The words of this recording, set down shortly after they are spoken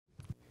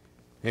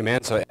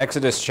Amen. So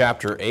Exodus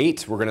chapter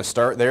 8, we're going to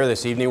start there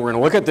this evening. We're going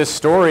to look at this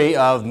story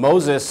of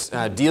Moses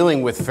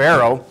dealing with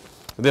Pharaoh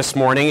this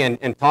morning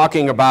and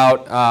talking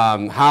about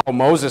how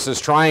Moses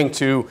is trying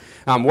to,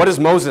 what is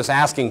Moses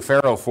asking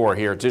Pharaoh for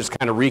here? To just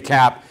kind of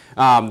recap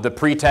the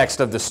pretext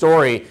of the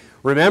story.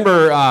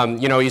 Remember,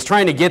 he's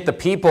trying to get the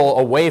people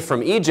away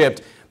from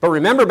Egypt, but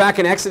remember back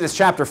in Exodus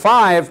chapter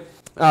 5,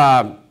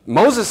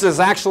 Moses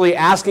is actually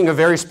asking a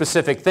very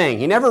specific thing.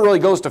 He never really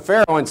goes to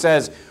Pharaoh and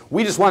says,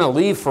 we just want to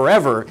leave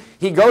forever.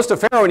 He goes to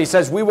Pharaoh and he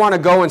says, we want to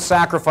go and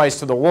sacrifice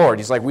to the Lord.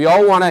 He's like,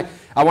 I want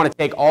to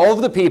take all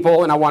of the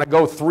people and I want to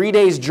go 3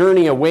 days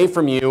journey away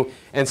from you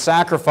and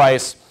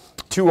sacrifice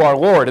to our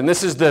Lord. And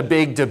this is the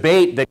big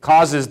debate that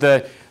causes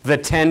the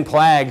 10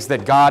 plagues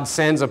that God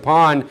sends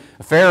upon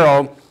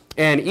Pharaoh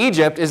and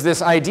Egypt, is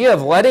this idea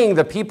of letting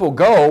the people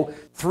go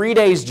 3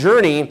 days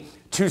journey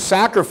to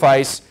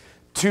sacrifice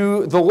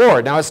to the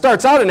Lord. Now it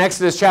starts out in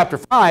Exodus chapter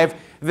 5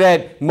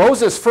 that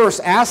Moses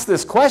first asks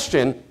this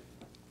question,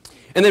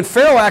 and then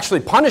Pharaoh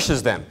actually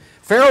punishes them.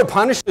 Pharaoh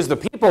punishes the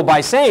people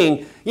by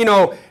saying,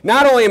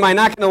 not only am I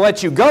not going to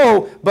let you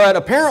go, but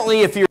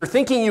apparently if you're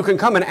thinking you can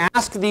come and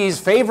ask these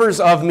favors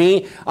of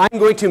me, I'm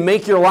going to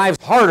make your lives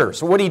harder.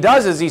 So what he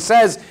does is he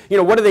says,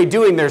 what are they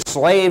doing? They're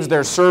slaves,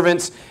 they're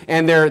servants,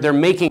 and they're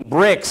making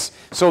bricks.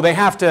 So they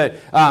have to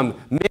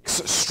mix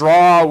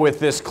straw with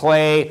this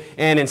clay,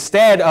 and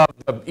instead of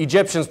the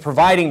Egyptians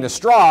providing the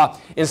straw,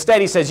 instead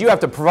he says you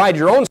have to provide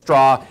your own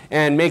straw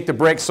and make the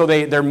bricks. So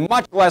they're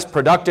much less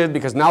productive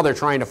because now they're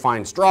trying to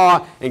find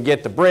straw and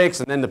get the bricks,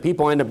 and then the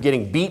people end up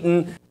getting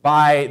beaten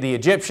by the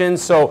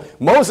Egyptians. So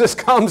Moses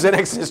comes in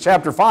Exodus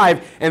chapter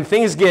 5, and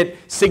things get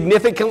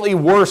significantly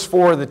worse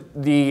for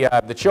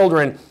the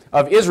children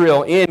of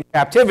Israel in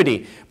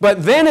captivity.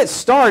 But then it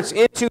starts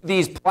into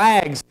these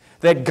plagues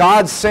that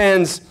God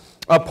sends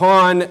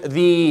upon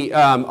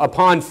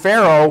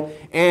Pharaoh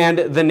and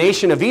the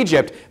nation of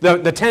Egypt.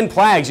 The 10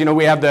 plagues,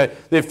 we have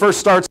it first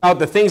starts out,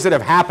 the things that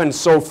have happened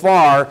so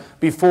far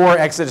before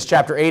Exodus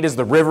chapter 8 is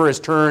the river is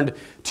turned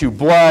to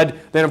blood.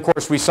 Then, of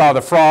course, we saw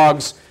the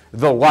frogs,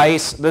 the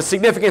lice. The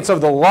significance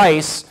of the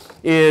lice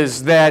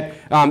is that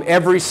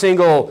every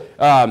single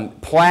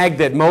plague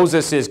that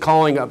Moses is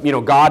calling,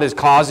 God is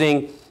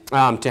causing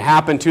to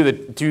happen to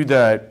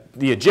the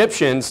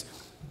Egyptians,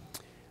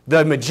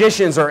 the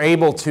magicians are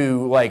able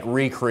to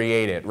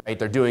recreate it, right?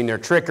 They're doing their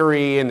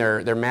trickery and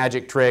their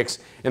magic tricks,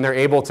 and they're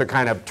able to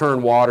kind of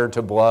turn water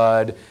to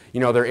blood.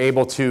 They're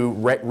able to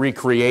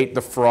recreate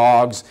the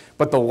frogs.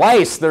 But the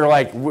lice, they're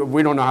like,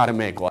 we don't know how to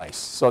make lice.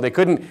 So they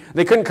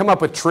couldn't come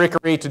up with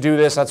trickery to do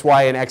this. That's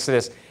why in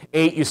Exodus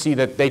 8 you see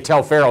that they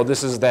tell Pharaoh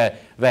this is the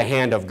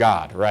hand of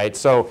God, right?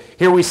 So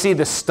here we see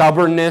the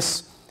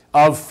stubbornness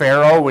of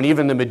Pharaoh when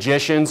even the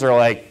magicians are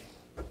like,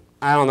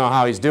 I don't know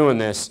how he's doing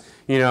this.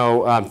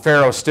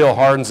 Pharaoh still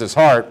hardens his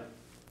heart.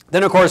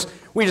 Then, of course,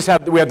 we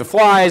have the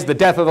flies, the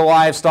death of the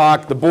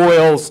livestock, the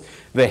boils,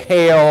 the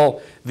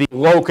hail, the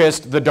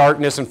locust, the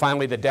darkness, and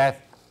finally the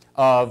death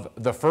of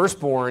the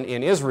firstborn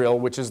in Israel,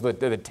 which is the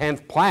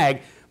 10th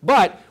plague.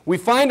 But we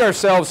find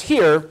ourselves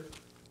here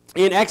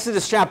in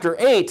Exodus chapter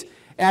 8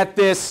 at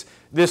this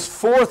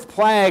fourth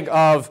plague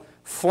of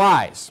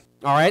flies.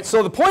 All right,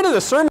 so the point of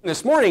the sermon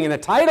this morning, and the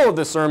title of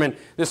the sermon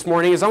this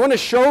morning, is I want to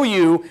show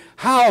you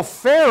how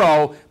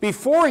Pharaoh,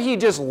 before he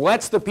just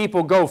lets the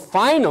people go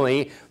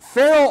finally,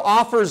 Pharaoh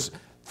offers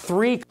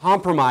 3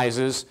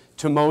 compromises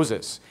to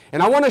Moses.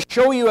 And I want to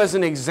show you as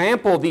an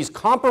example, these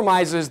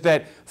compromises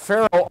that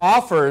Pharaoh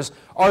offers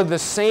are the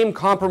same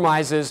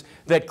compromises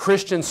that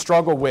Christians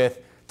struggle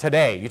with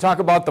today. You talk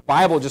about the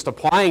Bible just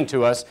applying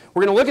to us.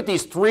 We're going to look at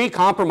these 3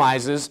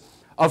 compromises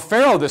of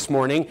Pharaoh this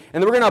morning,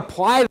 and then we're going to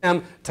apply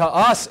them to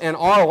us and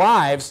our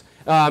lives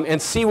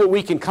and see what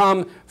we can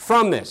come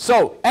from this.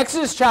 So,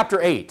 Exodus chapter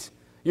 8.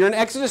 You're in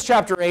Exodus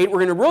chapter 8. We're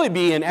going to really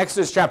be in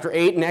Exodus chapter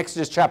 8 and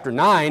Exodus chapter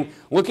 9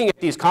 looking at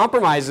these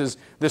compromises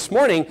this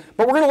morning,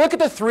 but we're going to look at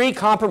the 3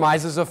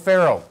 compromises of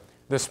Pharaoh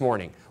this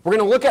morning. We're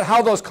going to look at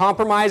how those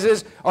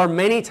compromises are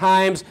many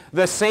times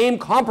the same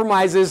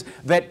compromises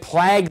that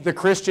plague the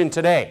Christian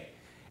today,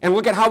 and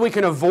look at how we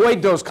can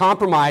avoid those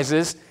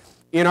compromises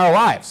in our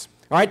lives.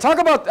 All right, talk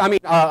about,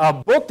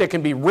 a book that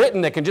can be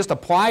written that can just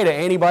apply to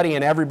anybody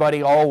and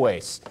everybody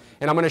always.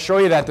 And I'm going to show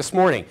you that this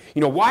morning.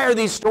 Why are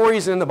these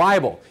stories in the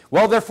Bible?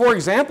 Well, they're for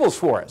examples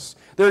for us.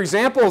 They're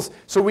examples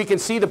so we can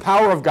see the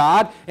power of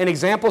God, and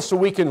examples so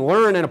we can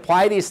learn and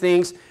apply these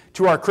things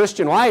to our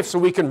Christian life so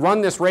we can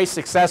run this race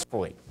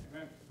successfully.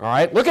 Amen. All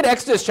right, look at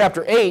Exodus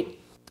chapter 8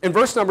 and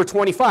verse number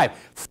 25.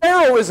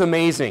 Pharaoh is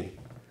amazing.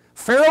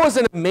 Pharaoh is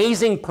an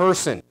amazing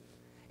person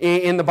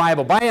in the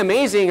Bible. By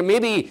amazing,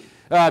 maybe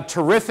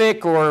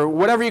terrific or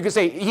whatever you could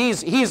say.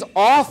 He's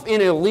off in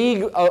a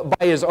league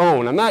by his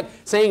own. I'm not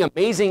saying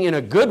amazing in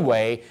a good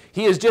way.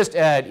 He is just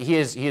he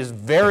is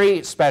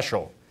very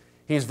special.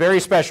 He's very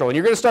special, and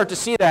you're going to start to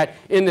see that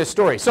in this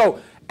story.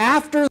 So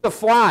after the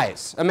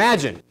flies,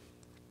 imagine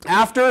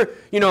after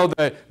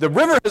the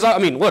river has.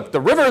 Look, the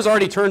river has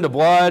already turned to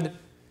blood.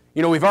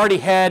 We've already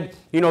had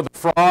the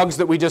frogs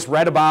that we just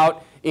read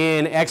about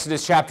in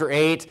Exodus chapter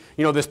 8,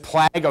 this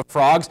plague of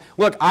frogs.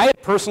 Look, I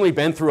have personally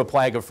been through a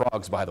plague of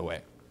frogs, by the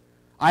way.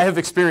 I have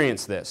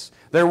experienced this.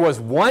 There was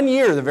one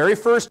year, the very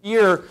first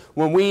year,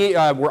 when we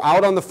were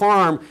out on the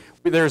farm,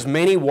 there's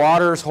many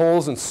waters,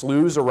 holes, and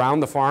sloughs around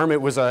the farm.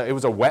 It was a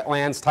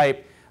wetlands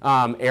type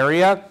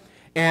area.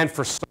 And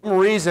for some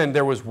reason,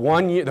 there was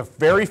one year, the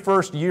very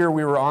first year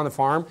we were on the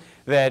farm,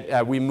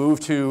 that we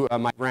moved to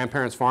my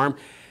grandparents' farm,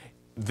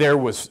 there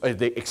was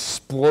the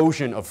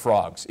explosion of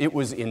frogs. It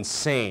was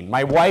insane.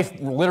 My wife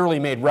literally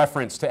made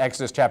reference to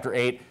Exodus chapter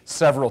 8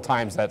 several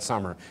times that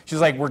summer.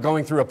 She's like, we're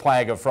going through a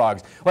plague of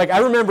frogs. Like, I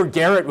remember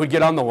Garrett would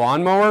get on the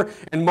lawnmower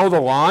and mow the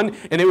lawn,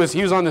 and he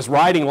was on this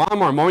riding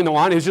lawnmower mowing the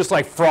lawn. It was just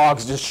like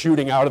frogs just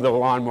shooting out of the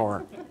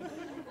lawnmower.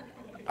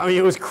 I mean,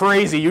 it was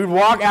crazy. You'd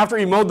walk, after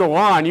you mowed the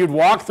lawn, you'd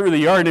walk through the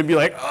yard and it'd be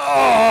like,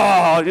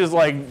 oh, just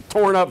like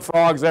torn up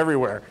frogs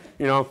everywhere.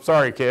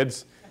 Sorry,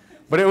 kids.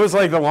 But it was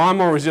like the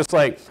lawnmower was just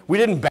like, we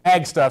didn't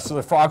bag stuff, so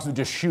the frogs would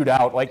just shoot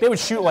out. Like, they would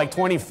shoot like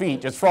 20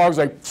 feet, just frogs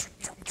like,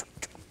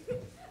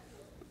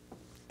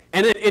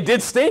 and it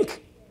did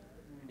stink.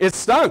 It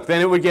stunk. Then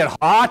it would get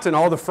hot, and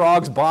all the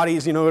frogs'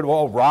 bodies, it would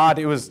all rot.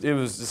 It was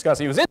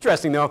disgusting. It was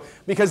interesting, though,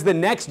 because the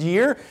next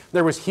year,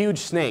 there was huge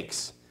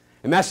snakes.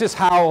 And that's just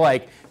how,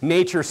 like,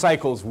 nature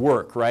cycles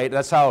work, right?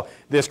 That's how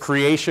this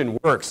creation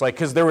works. Like,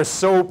 because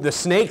the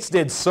snakes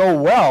did so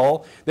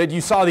well that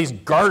you saw these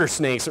garter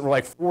snakes that were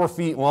like 4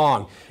 feet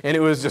long. And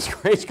it was just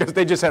crazy because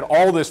they just had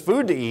all this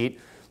food to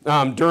eat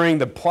during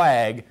the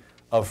plague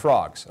of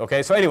frogs.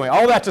 Okay, so anyway,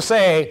 all that to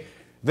say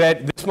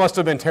that this must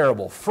have been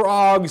terrible.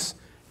 Frogs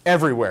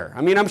everywhere.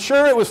 I mean, I'm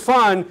sure it was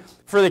fun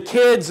for the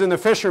kids and the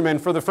fishermen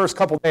for the first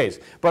couple days.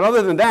 But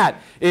other than that,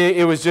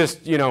 it was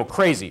just,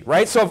 crazy,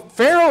 right? So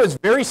Pharaoh is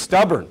very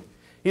stubborn.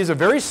 He's a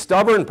very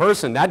stubborn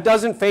person. That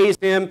doesn't faze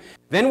him.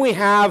 Then we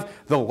have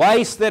the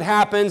lice that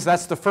happens.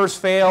 That's the first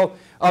fail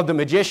of the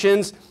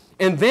magicians.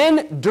 And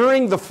then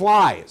during the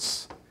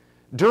flies,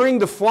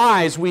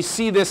 we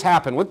see this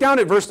happen. Look down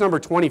at verse number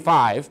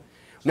 25.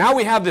 Now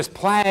we have this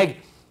plague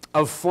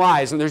of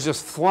flies, and there's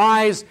just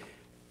flies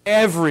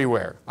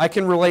everywhere. I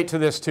can relate to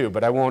this too,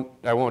 but I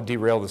won't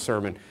derail the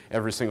sermon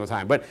every single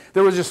time. But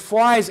there was just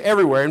flies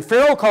everywhere. And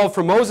Pharaoh called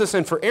for Moses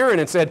and for Aaron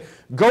and said,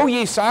 "Go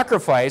ye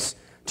sacrifice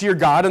to your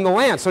God in the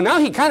land." So now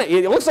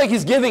it looks like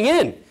he's giving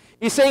in.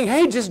 He's saying,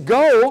 hey, just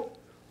go.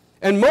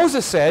 And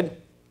Moses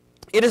said,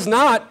 it is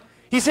not.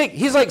 He's like,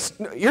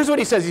 here's what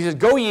he says. He says,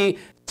 "Go ye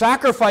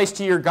sacrifice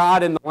to your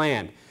God in the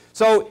land."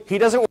 So he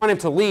doesn't want him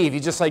to leave.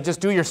 He's just like, just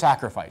do your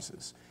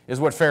sacrifices,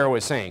 is what Pharaoh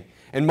is saying.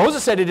 And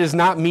Moses said, it is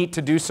not meet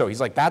to do so.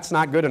 He's like, that's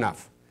not good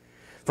enough.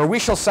 "For we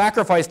shall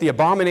sacrifice the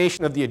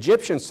abomination of the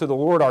Egyptians to the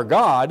Lord our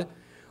God.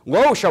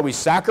 Lo, shall we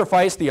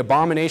sacrifice the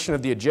abomination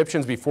of the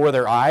Egyptians before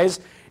their eyes,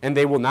 and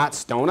they will not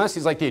stone us?"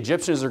 He's like, the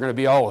Egyptians are going to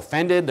be all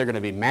offended. They're going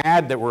to be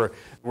mad that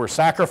we're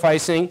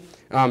sacrificing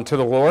to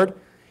the Lord.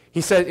 He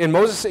said, and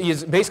Moses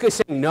is basically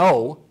saying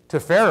no to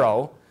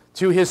Pharaoh,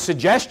 to his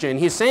suggestion.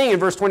 He's saying in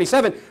verse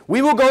 27,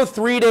 we will go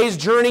 3 days'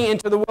 journey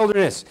into the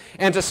wilderness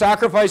and to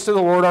sacrifice to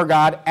the Lord our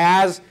God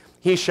as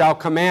he shall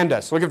command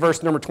us. Look at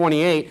verse number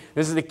 28.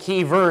 This is the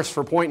key verse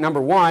for point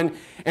number 1.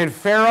 "And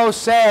Pharaoh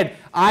said,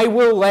 I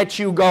will let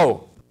you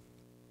go,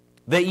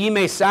 that ye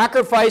may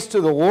sacrifice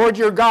to the Lord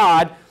your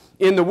God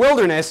in the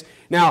wilderness."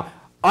 Now,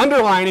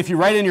 underline, if you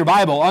write in your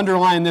Bible,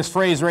 underline this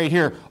phrase right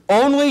here.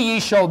 "Only ye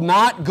shall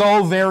not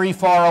go very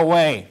far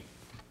away.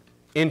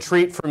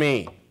 Entreat for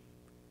me."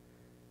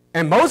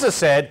 And Moses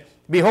said,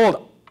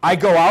 "Behold, I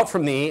go out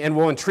from thee, and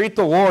will entreat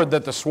the Lord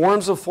that the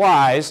swarms of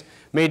flies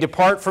may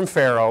depart from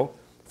Pharaoh,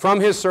 from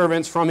his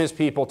servants, from his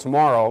people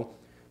tomorrow.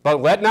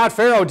 But let not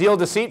Pharaoh deal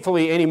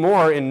deceitfully any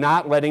more in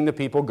not letting the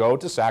people go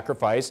to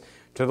sacrifice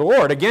to the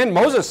Lord." Again,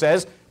 Moses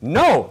says,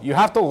 no, you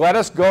have to let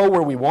us go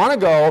where we want to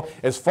go,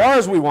 as far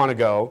as we want to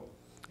go.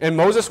 And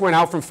Moses went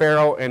out from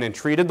Pharaoh and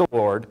entreated the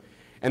Lord.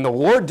 And the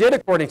Lord did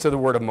according to the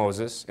word of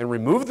Moses, and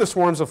removed the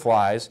swarms of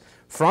flies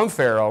from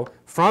Pharaoh,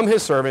 from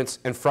his servants,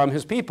 and from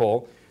his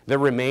people. There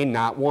remained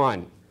not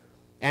one.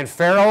 And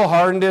Pharaoh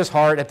hardened his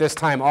heart at this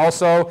time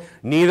also,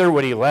 neither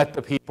would he let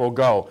the people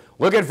go.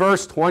 Look at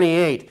verse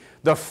 28.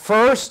 The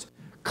first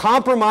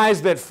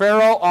compromise that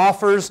Pharaoh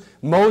offers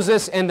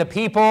Moses and the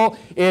people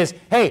is,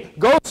 hey,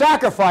 go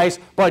sacrifice,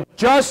 but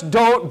just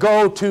don't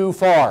go too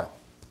far.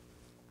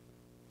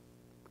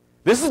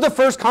 This is the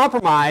first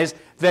compromise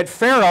that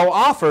Pharaoh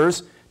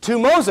offers to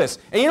Moses.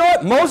 And you know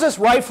what? Moses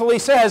rightfully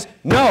says,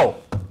 no.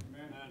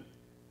 Amen.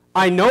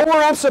 I know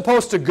where I'm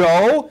supposed to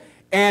go,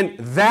 and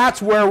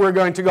that's where we're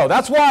going to go.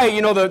 That's why,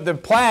 the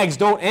plagues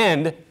don't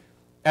end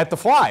at the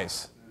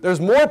flies.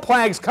 There's more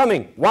plagues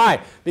coming.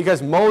 Why?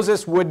 Because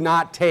Moses would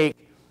not take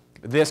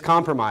this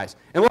compromise.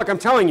 And look, I'm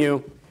telling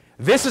you,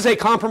 this is a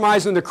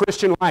compromise in the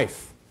Christian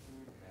life.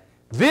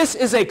 This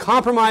is a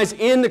compromise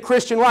in the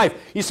Christian life.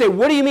 You say,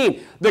 what do you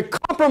mean? The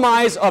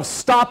compromise of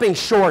stopping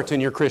short in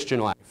your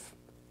Christian life.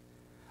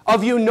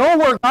 Of you know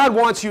where God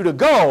wants you to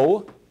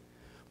go,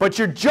 but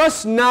you're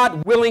just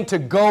not willing to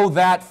go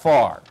that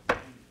far.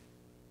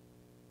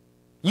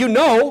 You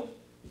know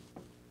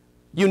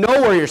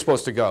where you're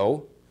supposed to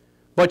go,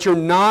 but you're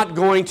not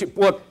going to,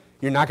 look,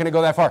 you're not going to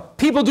go that far.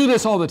 People do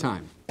this all the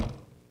time.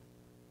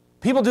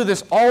 People do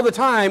this all the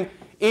time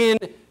in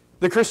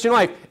the Christian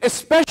life,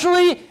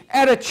 especially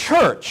at a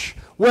church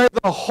where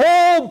the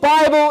whole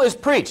Bible is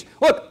preached.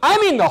 Look, I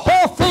mean the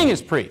whole thing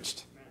is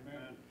preached.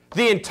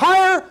 The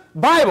entire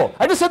Bible.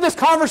 I just had this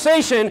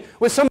conversation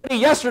with somebody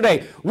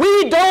yesterday.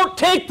 We don't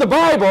take the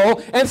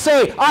Bible and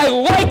say, I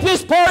like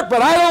this part,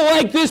 but I don't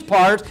like this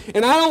part,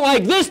 and I don't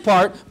like this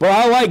part, but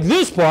I like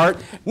this part.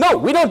 No,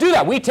 we don't do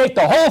that. We take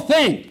the whole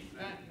thing.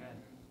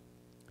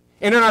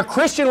 And in our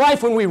Christian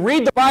life, when we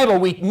read the Bible,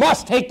 we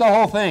must take the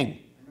whole thing.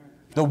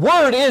 The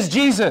Word is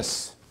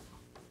Jesus.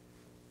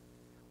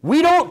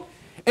 We don't,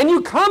 and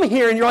you come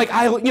here and you're like,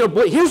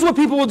 here's what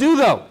people will do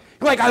though.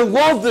 You're like, I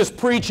love this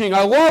preaching.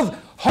 I love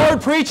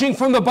hard preaching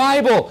from the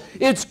Bible.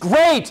 It's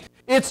great.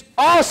 It's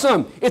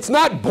awesome. It's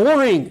not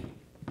boring.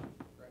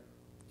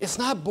 It's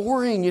not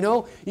boring, You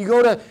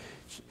go to,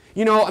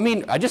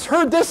 I just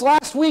heard this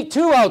last week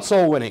too out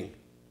soul winning.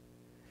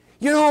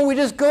 We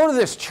just go to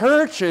this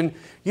church and,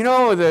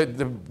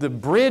 the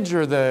bridge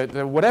or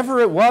the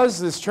whatever it was,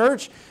 this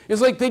church,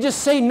 is like they just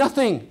say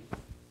nothing.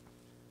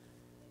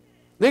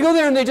 They go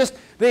there and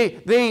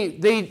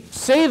they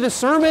say the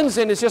sermons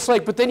and it's just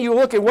like, but then you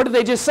look at what did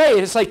they just say?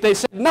 It's like they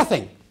said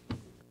nothing.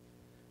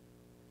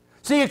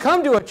 So you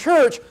come to a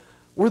church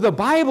where the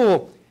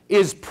Bible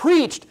is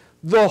preached,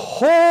 the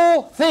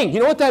whole thing.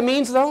 You know what that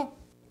means though?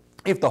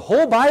 If the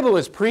whole Bible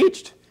is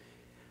preached,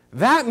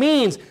 that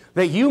means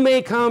that you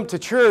may come to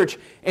church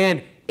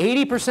and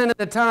 80% of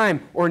the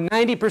time or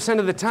 90%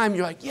 of the time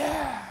you're like,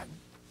 yeah,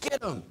 get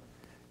them.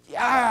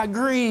 Yeah, I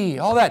agree,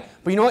 all that.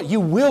 But you know what? You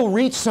will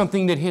reach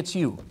something that hits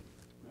you.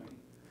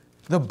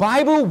 The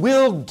Bible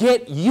will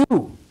get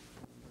you.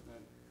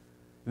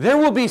 There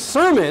will be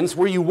sermons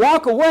where you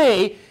walk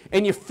away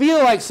and you feel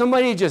like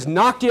somebody just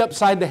knocked you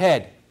upside the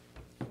head.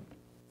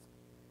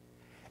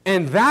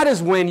 And that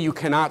is when you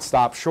cannot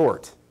stop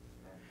short.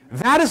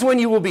 That is when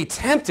you will be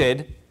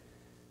tempted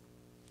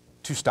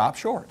to stop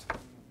short.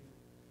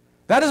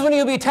 That is when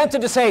you'll be tempted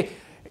to say,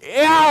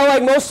 yeah, I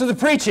like most of the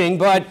preaching,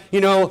 but,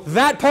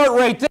 that part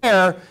right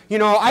there,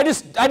 I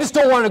just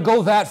don't want to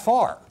go that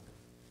far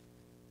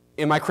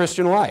in my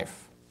Christian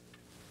life.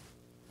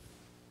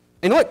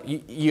 And look,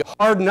 you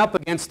harden up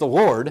against the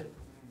Lord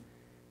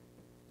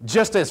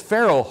just as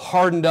Pharaoh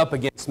hardened up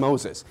against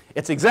Moses.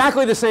 It's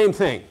exactly the same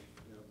thing.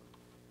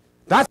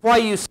 That's why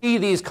you see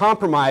these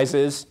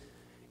compromises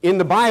in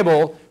the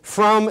Bible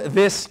from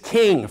this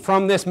king,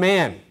 from this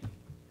man.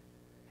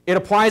 It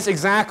applies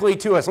exactly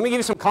to us. Let me give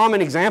you some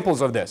common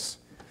examples of this.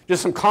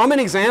 Just some common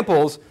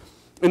examples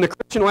in the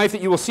Christian life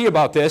that you will see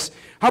about this.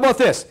 How about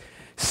this?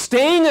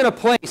 Staying in a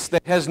place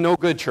that has no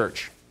good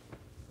church.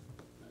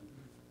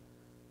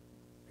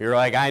 You're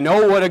like, I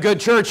know what a good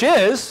church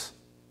is.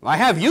 I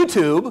have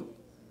YouTube.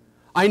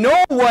 I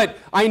know what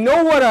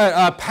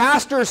a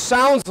pastor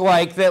sounds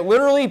like that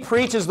literally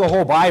preaches the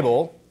whole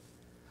Bible.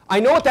 I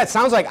know what that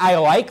sounds like. I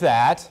like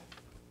that.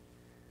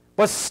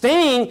 But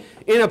staying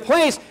in a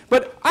place,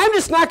 but I'm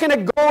just not going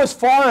to go as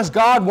far as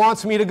God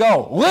wants me to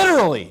go.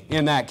 Literally,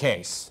 in that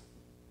case.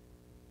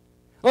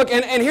 Look,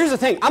 and here's the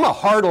thing. I'm a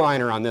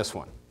hardliner on this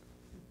one.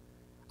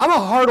 I'm a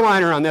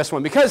hardliner on this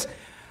one because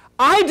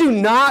I do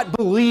not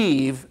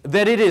believe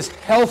that it is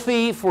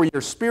healthy for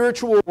your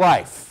spiritual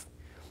life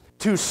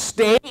to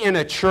stay in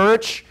a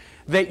church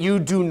that you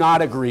do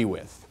not agree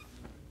with.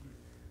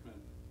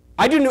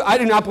 I do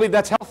not believe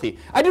that's healthy.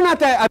 I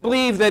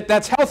believe that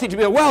that's healthy to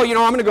be, I'm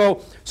going to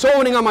go soul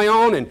winning on my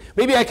own, and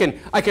maybe I can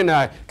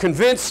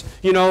convince,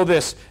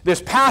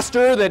 this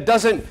pastor that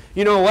doesn't,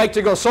 like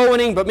to go soul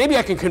winning, but maybe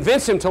I can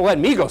convince him to let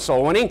me go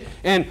soul winning,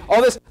 and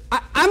all this.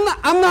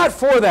 I'm not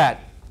for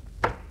that.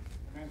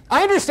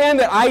 I understand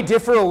that I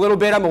differ a little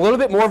bit. I'm a little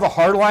bit more of a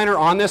hardliner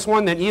on this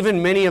one than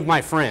even many of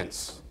my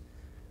friends.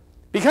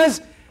 Because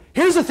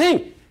here's the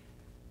thing.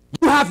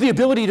 You have the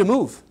ability to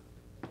move.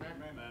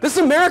 This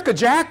is America,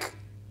 Jack.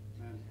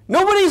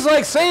 Nobody's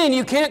like saying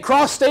you can't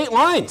cross state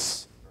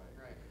lines.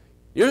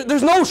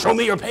 There's no show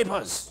me your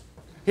papers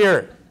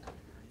here.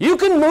 You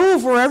can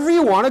move wherever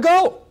you want to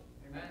go.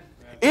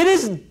 It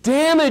is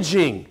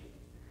damaging.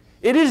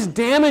 It is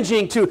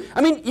damaging to,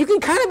 you can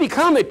kind of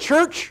become a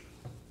church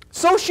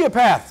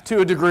sociopath to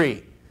a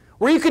degree,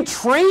 where you can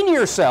train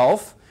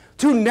yourself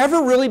to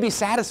never really be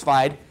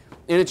satisfied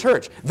in a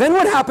church. Then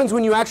what happens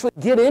when you actually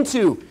get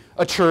into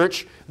a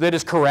church that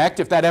is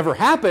correct, if that ever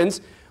happens?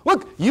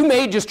 Look, you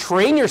may just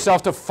train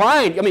yourself to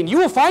find, you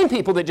will find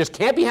people that just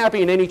can't be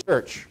happy in any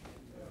church.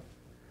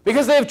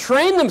 Because they have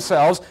trained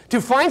themselves to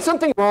find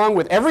something wrong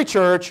with every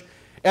church,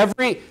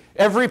 every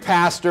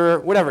pastor,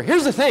 whatever.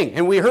 Here's the thing,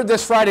 and we heard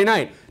this Friday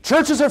night.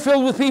 Churches are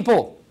filled with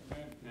people.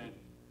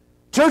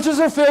 Churches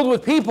are filled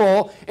with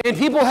people, and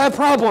people have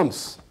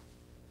problems.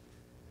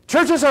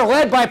 Churches are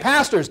led by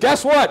pastors.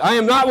 Guess what? I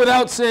am not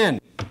without sin.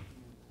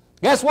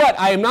 Guess what?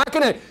 I am not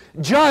going to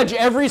judge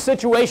every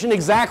situation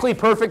exactly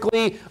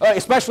perfectly,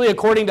 especially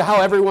according to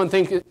how everyone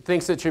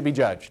thinks it should be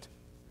judged.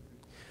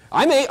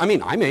 I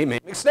may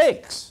make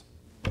mistakes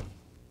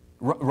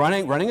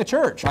running a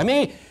church. I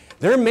may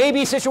There may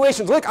be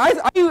situations. Look,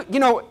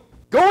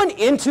 going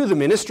into the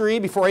ministry,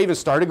 before I even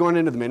started going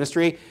into the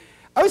ministry,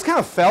 I always kind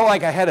of felt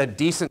like I had a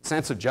decent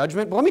sense of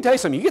judgment. But let me tell you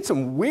something. You get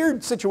some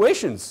weird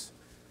situations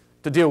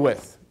to deal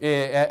with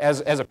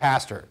as a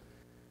pastor.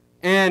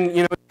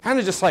 And, kind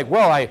of just like,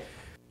 well,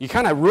 you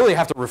kind of really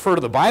have to refer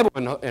to the Bible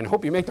and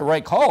hope you make the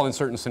right call in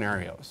certain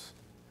scenarios.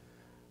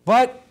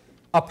 But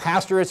a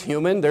pastor is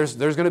human. There's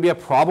going to be a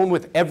problem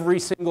with every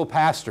single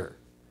pastor.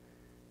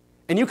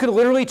 And you could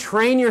literally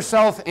train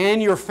yourself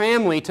and your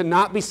family to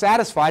not be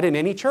satisfied in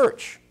any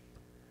church.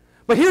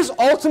 But here's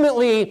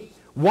ultimately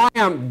why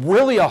I'm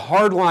really a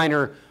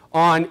hardliner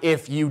on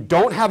if you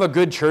don't have a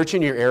good church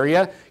in your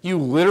area, you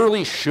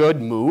literally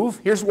should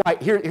move. Here's why.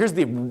 Here's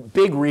the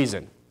big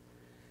reason.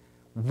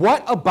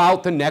 What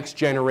about the next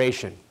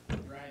generation?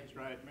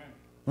 Right, man.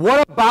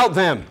 What about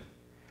them?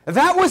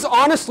 That was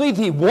honestly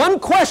the one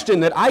question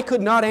that I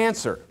could not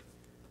answer.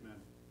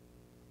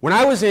 When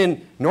I was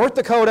in North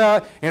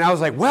Dakota, and I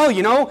was like, well,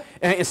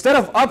 instead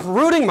of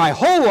uprooting my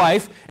whole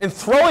life and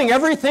throwing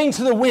everything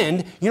to the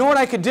wind, you know what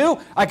I could do?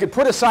 I could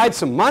put aside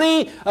some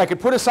money, I could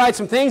put aside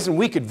some things, and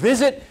we could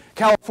visit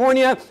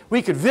California,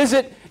 we could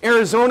visit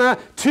Arizona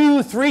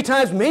 2, 3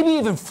 times, maybe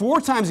even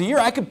 4 times a year.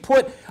 I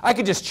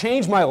could just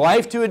change my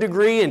life to a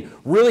degree and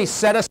really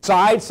set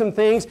aside some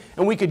things,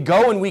 and we could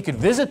go and we could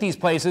visit these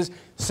places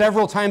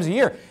several times a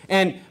year.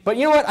 But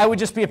you know what? I would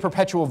just be a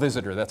perpetual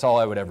visitor. That's all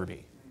I would ever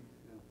be.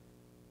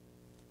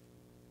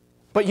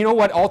 But you know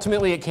what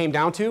ultimately it came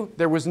down to?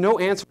 There was no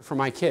answer for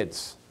my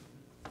kids.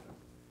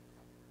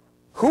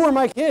 Who are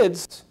my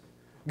kids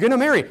going to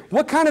marry?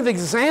 What kind of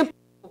example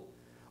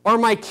are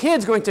my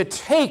kids going to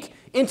take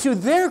into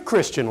their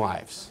Christian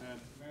lives?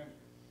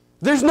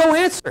 There's no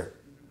answer.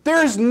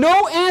 There is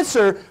no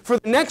answer for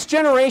the next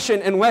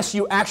generation unless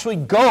you actually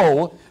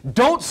go,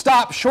 don't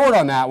stop short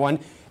on that one,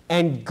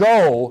 and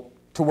go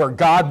to where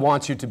God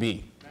wants you to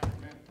be.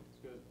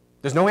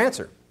 There's no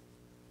answer.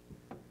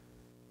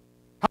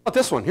 How about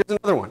this one? Here's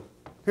another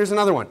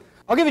one.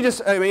 I'll give you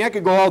I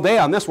could go all day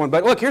on this one,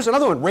 but look, here's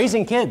another one.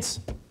 Raising kids.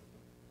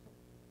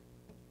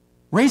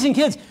 Raising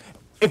kids.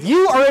 If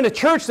you are in a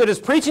church that is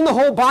preaching the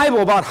whole Bible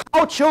about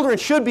how children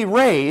should be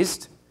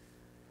raised,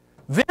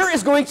 there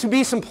is going to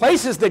be some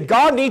places that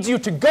God needs you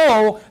to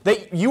go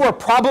that you are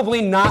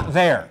probably not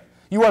there.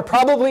 You are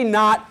probably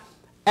not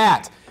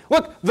at.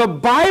 Look, the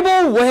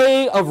Bible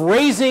way of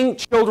raising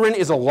children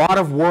is a lot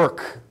of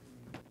work.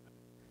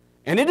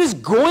 And it is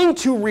going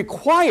to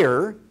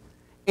require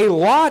a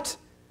lot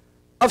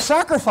of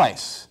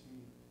sacrifice.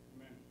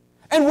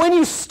 And when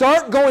you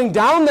start going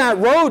down that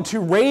road to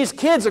raise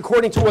kids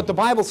according to what the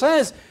Bible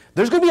says,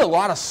 there's going to be a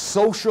lot of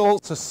social,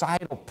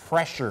 societal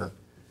pressure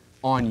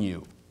on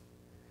you.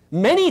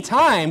 Many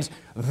times,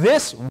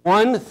 this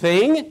one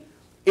thing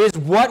is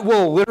what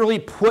will literally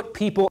put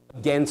people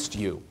against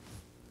you.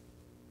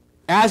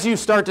 As you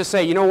start to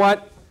say, you know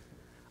what?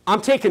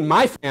 I'm taking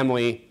my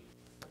family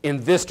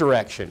in this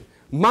direction.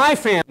 My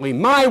family,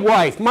 my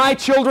wife, my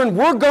children,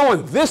 we're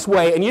going this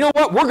way, and you know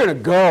what? We're going to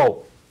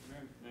go.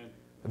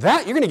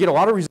 You're going to get a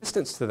lot of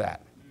resistance to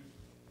that.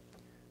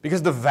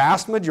 Because the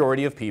vast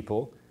majority of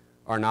people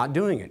are not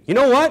doing it. You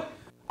know what?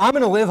 I'm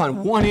going to live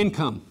on one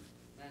income.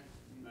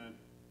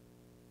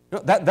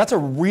 That's a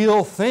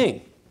real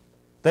thing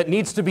that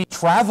needs to be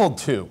traveled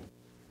to.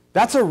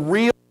 That's a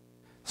real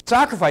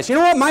sacrifice. You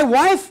know what? My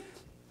wife,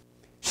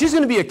 she's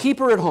going to be a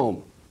keeper at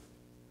home.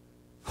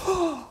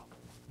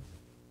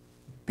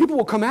 People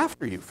will come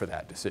after you for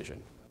that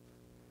decision.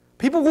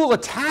 People will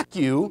attack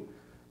you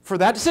for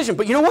that decision.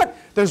 But you know what?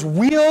 There's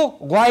real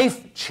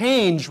life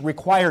change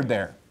required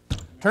there.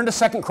 Turn to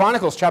 2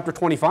 Chronicles chapter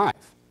 25.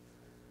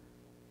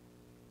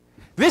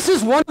 This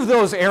is one of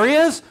those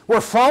areas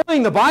where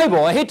following the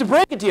Bible, I hate to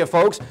break it to you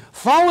folks,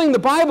 following the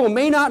Bible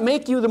may not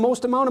make you the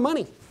most amount of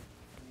money.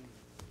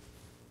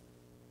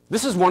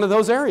 This is one of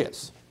those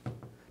areas.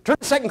 Turn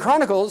to 2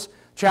 Chronicles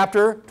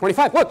chapter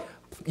 25. Look,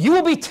 you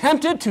will be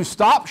tempted to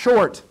stop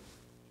short.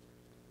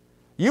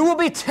 You will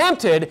be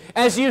tempted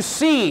as you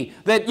see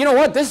that, you know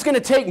what, this is going to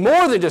take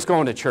more than just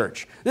going to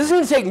church. This is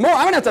going to take more.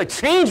 I'm going to have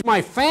to change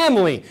my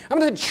family. I'm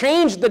going to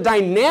change the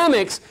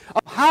dynamics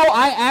of how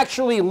I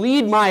actually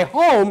lead my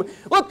home.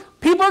 Look,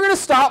 people are going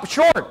to stop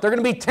short. They're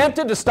going to be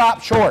tempted to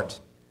stop short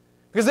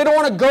because they don't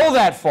want to go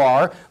that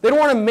far. They don't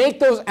want to make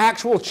those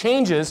actual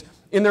changes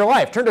in their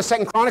life. Turn to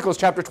 2 Chronicles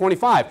chapter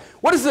 25.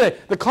 What is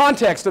the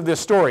context of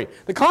this story?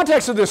 The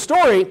context of this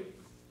story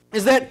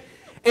is that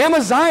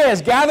Amaziah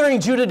is gathering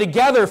Judah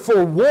together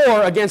for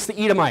war against the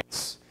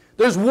Edomites.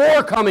 There's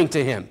war coming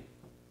to him.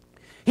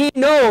 He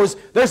knows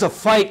there's a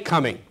fight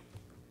coming.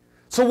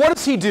 So what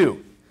does he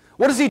do?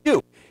 What does he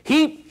do?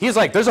 He's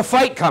like, there's a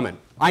fight coming.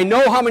 I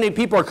know how many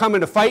people are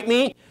coming to fight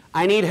me.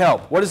 I need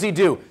help. What does he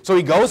do? So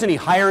he goes and he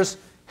hires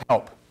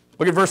help.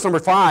 Look at verse number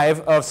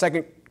 5 of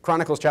 2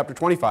 Chronicles chapter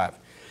 25.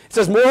 It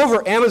says,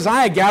 moreover,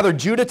 Amaziah gathered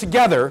Judah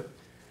together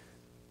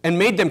and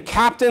made them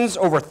captains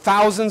over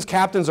thousands,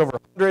 captains over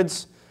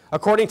hundreds,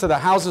 according to the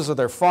houses of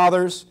their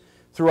fathers,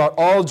 throughout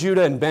all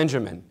Judah and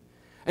Benjamin.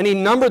 And he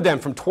numbered them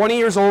from 20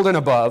 years old and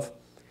above,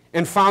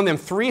 and found them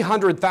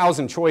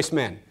 300,000 choice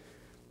men.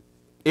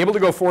 able to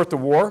go forth to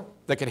war,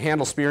 that could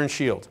handle spear and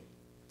shield.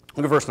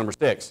 Look at verse number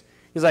 6.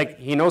 He's like,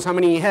 he knows how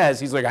many he has.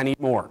 He's like, I need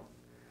more.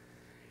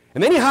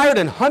 And then he hired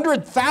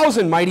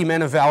 100,000 mighty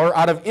men of valor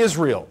out of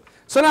Israel.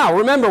 So now,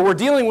 remember, we're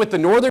dealing with the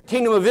northern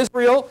kingdom of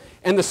Israel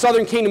and the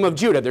southern kingdom of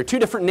Judah. They're two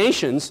different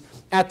nations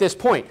at this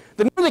point.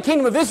 The northern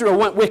kingdom of Israel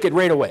went wicked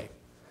right away.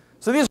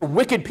 So these are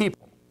wicked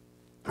people.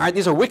 All right,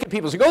 these are wicked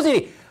people. So he goes and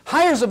he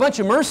hires a bunch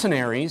of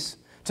mercenaries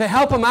to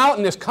help him out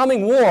in this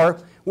coming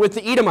war with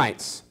the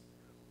Edomites.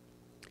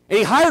 And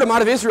he hired them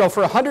out of Israel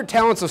for 100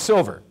 talents of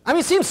silver. I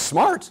mean, it seems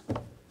smart.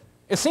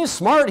 It seems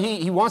smart.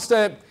 He wants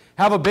to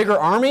have a bigger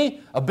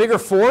army, a bigger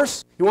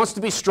force. He wants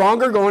to be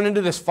stronger going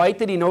into this fight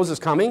that he knows is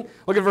coming.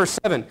 Look at verse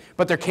 7.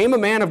 But there came a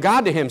man of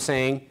God to him,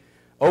 saying,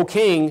 O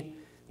king,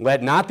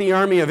 let not the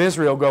army of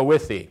Israel go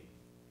with thee.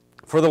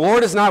 For the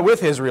Lord is not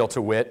with Israel,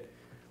 to wit,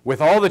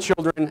 with all the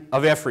children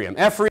of Ephraim.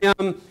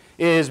 Ephraim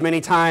is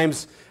many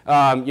times,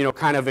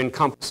 kind of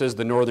encompasses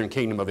the northern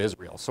kingdom of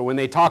Israel. So when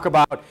they talk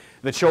about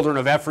the children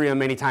of Ephraim,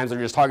 many times they're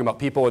just talking about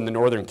people in the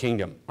northern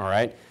kingdom, all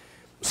right?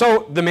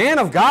 So the man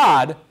of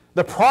God,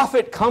 the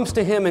prophet, comes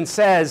to him and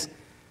says,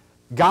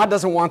 God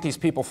doesn't want these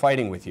people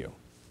fighting with you.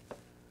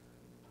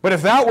 But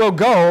if thou wilt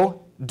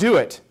go, do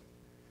it.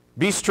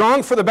 Be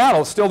strong for the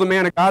battle. Still the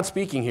man of God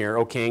speaking here,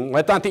 O king.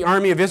 Let not the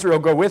army of Israel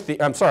go with thee.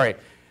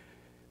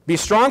 Be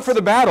strong for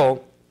the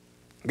battle.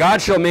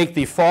 God shall make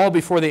thee fall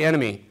before the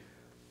enemy.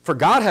 For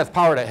God hath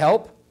power to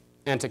help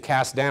and to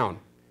cast down.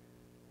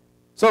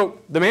 So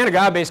the man of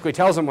God basically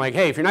tells him, like,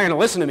 hey, if you're not going to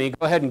listen to me,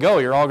 go ahead and go.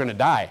 You're all going to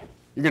die.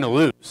 You're going to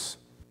lose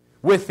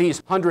with these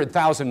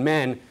 100,000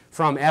 men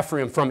from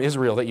Ephraim, from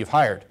Israel that you've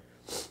hired.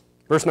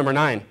 Verse number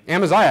 9.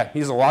 Amaziah,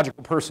 he's a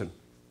logical person.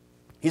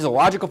 He's a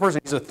logical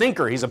person. He's a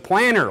thinker. He's a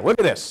planner. Look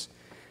at this.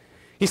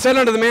 He said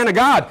unto the man of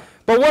God,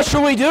 but what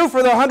shall we do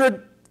for the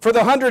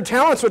 100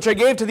 talents which I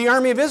gave to the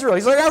army of Israel?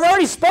 He's like, I've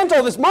already spent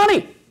all this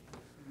money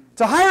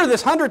to hire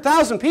this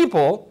 100,000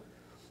 people.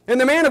 And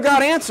the man of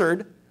God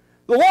answered,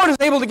 the Lord is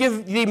able to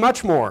give thee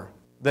much more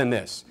than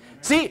this.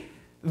 See,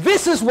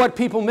 this is what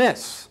people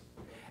miss.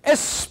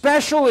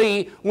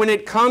 Especially when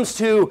it comes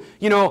to,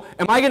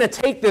 am I going to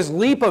take this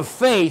leap of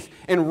faith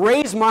and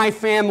raise my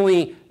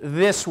family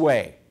this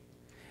way?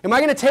 Am I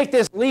going to take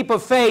this leap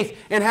of faith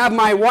and have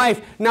my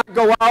wife not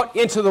go out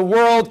into the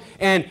world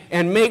and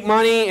make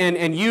money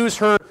and use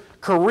her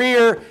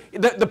career?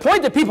 The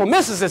point that people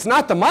miss is it's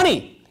not the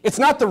money. It's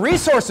not the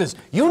resources.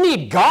 You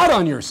need God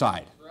on your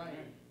side.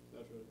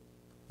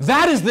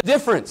 That is the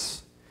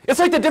difference. It's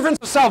like the difference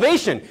of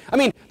salvation. I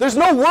mean, there's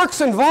no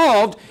works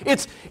involved.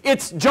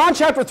 It's John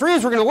chapter 3,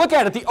 as we're going to look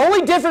at it. The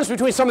only difference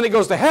between somebody that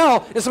goes to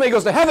hell and somebody that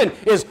goes to heaven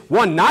is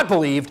one not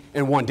believed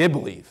and one did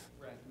believe.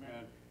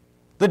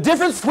 The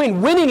difference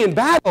between winning in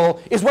battle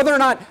is whether or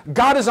not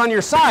God is on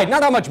your side,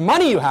 not how much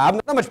money you have,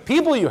 not how much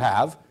people you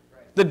have.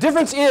 The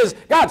difference is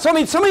God.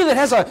 Somebody that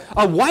has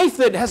a wife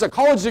that has a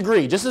college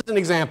degree, just as an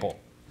example.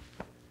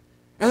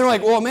 And they're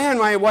like, well, man,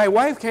 my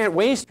wife can't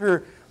waste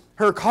her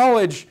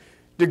college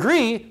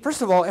degree.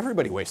 First of all,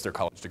 everybody wastes their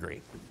college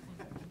degree.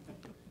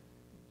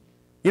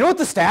 You know what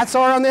the stats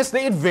are on this?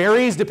 It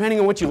varies depending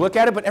on what you look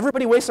at it, but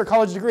everybody wastes their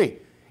college degree.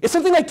 It's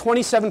something like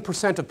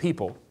 27% of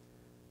people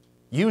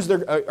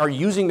are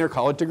using their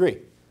college degree.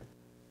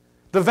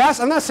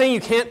 I'm not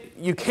saying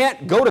you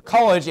can't go to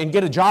college and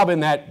get a job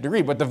in that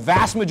degree, but the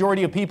vast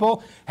majority of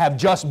people have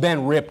just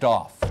been ripped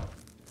off.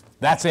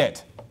 That's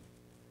it.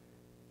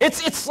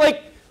 It's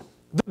like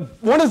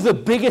one of the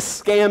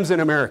biggest scams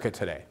in America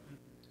today.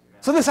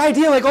 So this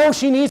idea like, oh,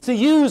 she needs to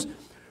use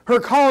her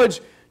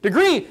college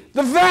degree,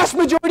 the vast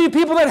majority of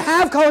people that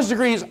have college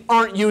degrees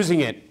aren't using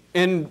it.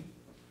 And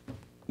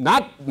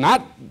not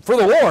for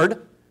the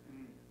Lord,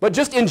 but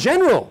just in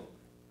general.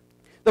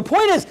 The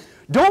point is,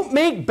 don't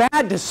make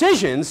bad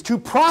decisions to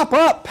prop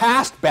up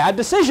past bad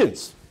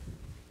decisions.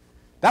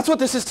 That's what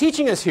this is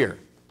teaching us here.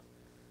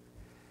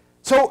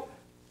 So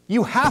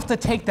you have to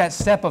take that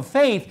step of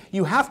faith.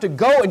 You have to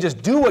go and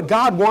just do what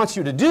God wants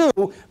you to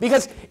do,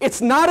 because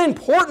it's not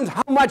important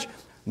how much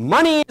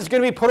money is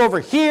going to be put over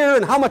here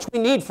and how much we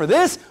need for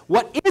this.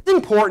 What is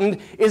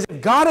important is if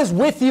God is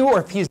with you or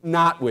if he's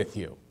not with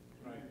you.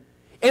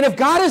 And if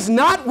God is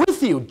not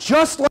with you,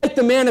 just like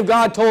the man of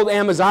God told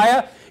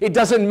Amaziah, it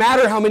doesn't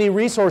matter how many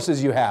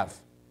resources you have.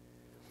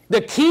 The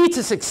key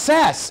to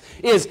success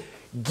is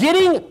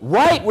getting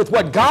right with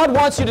what God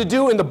wants you to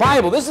do in the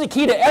Bible. This is the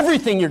key to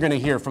everything you're going to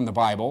hear from the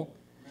Bible,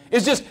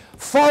 is just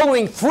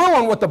following through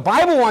on what the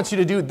Bible wants you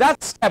to do.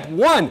 That's step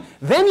one.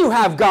 Then you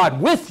have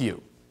God with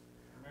you.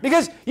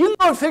 Because you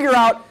go and figure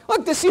out,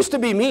 look, this used to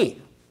be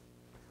me.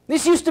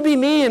 This used to be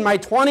me in my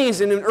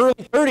 20s and in early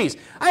 30s.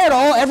 I had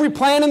every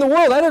plan in the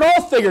world. I had it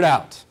all figured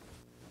out.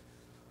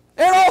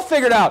 I had it all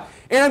figured out.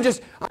 And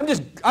I'm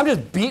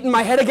just beating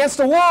my head against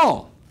a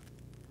wall.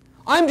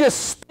 I'm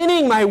just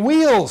spinning my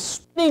wheels,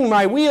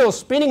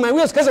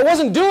 because I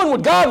wasn't doing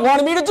what God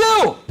wanted me to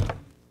do.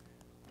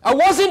 I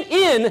wasn't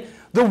in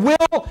the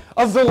will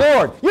of the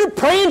Lord. You're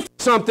praying for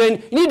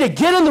something, you need to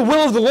get in the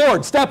will of the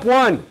Lord. Step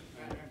one.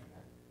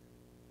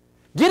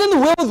 Get in the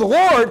will of the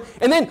Lord,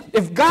 and then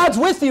if God's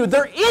with you,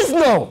 there is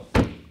no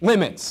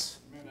limits.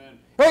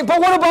 Right?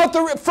 But what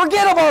about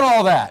forget about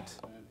all that.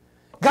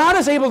 God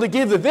is able to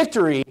give the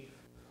victory.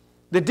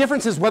 The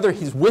difference is whether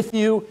he's with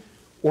you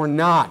or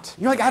not.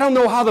 You're like, I don't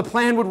know how the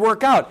plan would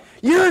work out.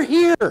 You're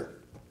here.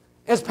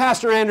 As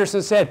Pastor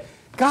Anderson said,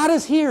 God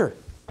is here.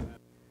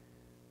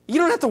 You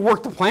don't have to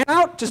work the plan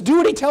out. Just do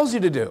what he tells you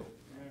to do.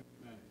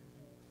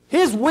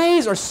 His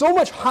ways are so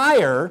much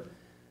higher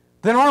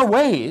than our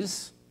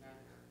ways.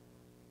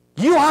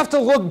 You have to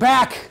look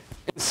back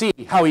and see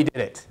how he did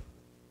it.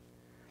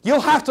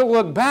 You'll have to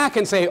look back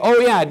and say, oh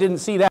yeah, I didn't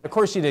see that. Of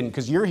course you didn't,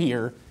 because you're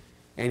here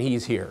and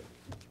he's here.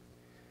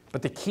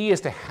 But the key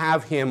is to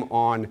have him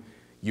on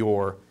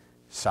your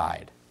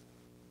side.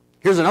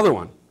 Here's another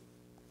one.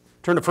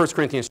 Turn to 1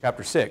 Corinthians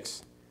chapter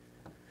 6.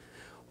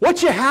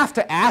 What you have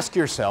to ask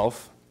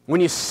yourself when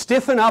you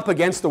stiffen up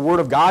against the Word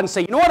of God and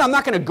say, you know what, I'm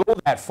not going to go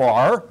that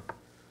far,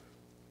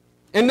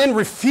 and then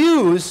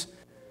refuse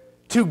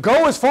to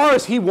go as far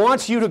as he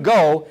wants you to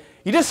go,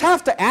 you just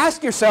have to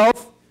ask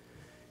yourself,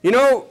 you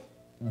know,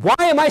 why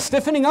am I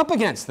stiffening up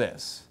against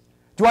this?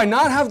 Do I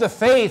not have the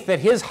faith that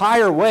his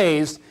higher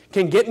ways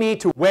can get me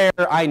to where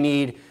I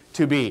need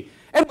to be?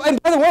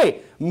 And by the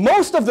way,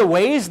 most of the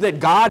ways that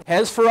God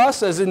has for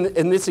us, as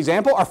in this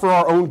example, are for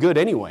our own good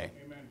anyway.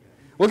 Amen.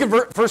 Look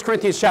at 1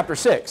 Corinthians chapter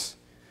 6.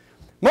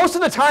 Most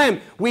of the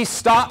time we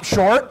stop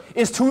short,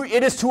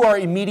 it is to our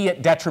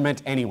immediate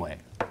detriment anyway.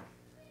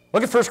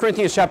 Look at 1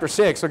 Corinthians chapter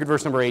 6, look at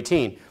verse number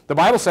 18. The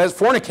Bible says,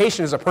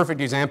 fornication is a perfect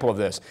example of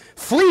this.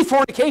 Flee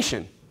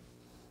fornication.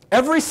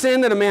 Every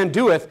sin that a man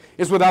doeth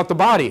is without the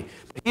body.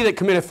 But he that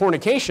committeth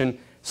fornication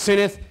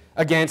sinneth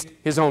against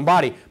his own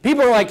body.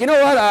 People are like, you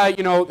know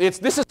what,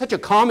 this is such a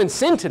common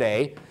sin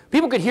today.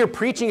 People could hear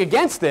preaching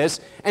against this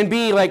and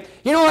be like,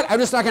 you know what, I'm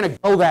just not going to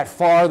go that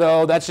far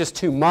though. That's just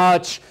too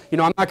much.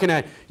 I'm not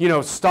going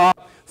to,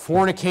 stop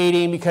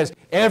fornicating because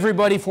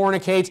everybody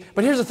fornicates.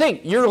 But here's the thing.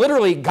 You're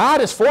literally, God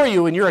is for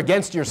you and you're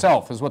against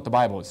yourself is what the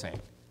Bible is saying,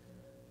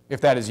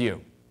 if that is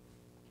you.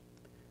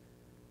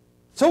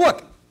 So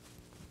look,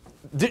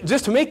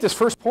 just to make this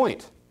first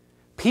point,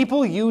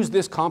 people use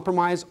this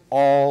compromise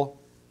all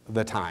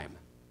the time.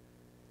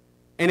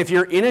 And if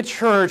you're in a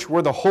church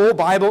where the whole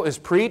Bible is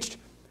preached,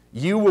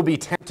 you will be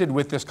tempted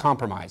with this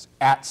compromise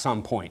at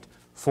some point,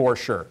 for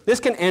sure. This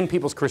can end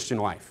people's Christian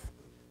life.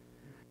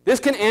 This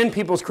can end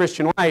people's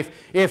Christian life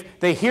if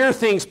they hear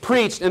things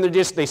preached and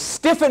they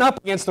stiffen up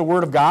against the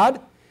Word of God.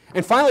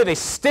 And finally, they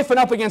stiffen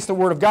up against the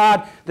Word of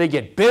God. They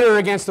get bitter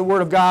against the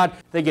Word of God.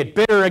 They get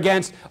bitter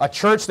against a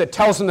church that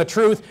tells them the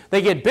truth.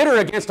 They get bitter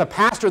against a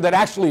pastor that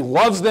actually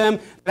loves them,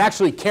 that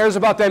actually cares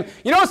about them.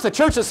 You know, it's the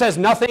church that says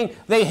nothing,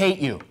 they hate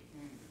you.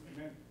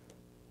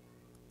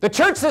 The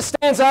church that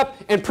stands up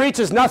and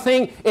preaches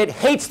nothing, it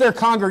hates their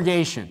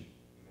congregation.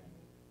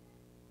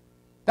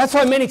 That's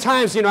why many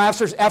times,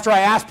 after I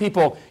ask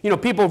people,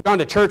 people have gone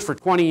to church for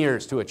 20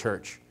 years to a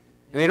church,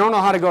 and they don't know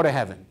how to go to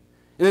heaven.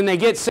 And then they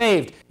get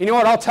saved. You know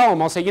what? I'll tell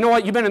them. I'll say, you know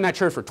what? You've been in that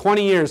church for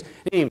 20 years. They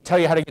didn't even tell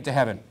you how to get to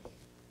heaven.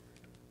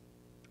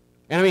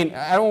 And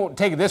I don't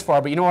take it this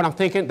far, but you know what I'm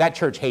thinking? That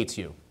church hates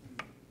you.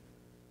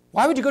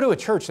 Why would you go to a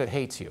church that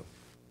hates you?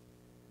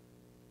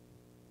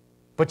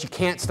 But you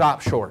can't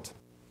stop short.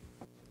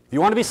 If you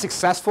want to be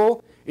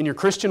successful in your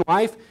Christian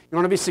life, you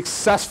want to be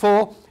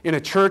successful in a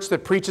church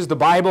that preaches the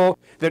Bible,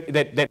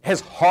 that has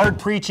hard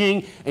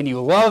preaching, and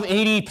you love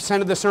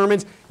 80% of the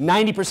sermons,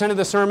 90% of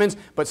the sermons,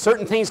 but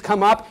certain things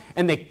come up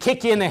and they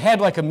kick you in the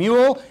head like a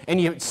mule and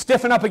you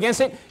stiffen up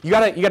against it, you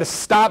gotta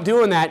stop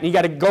doing that and you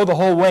got to go the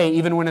whole way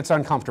even when it's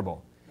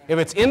uncomfortable. If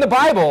it's in the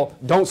Bible,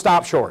 don't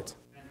stop short.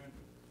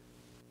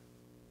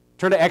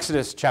 Turn to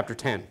Exodus chapter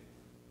 10.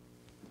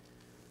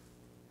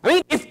 I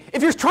mean,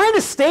 if you're trying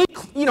to stay,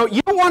 you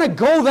don't want to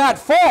go that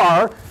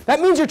far, that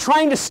means you're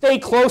trying to stay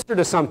closer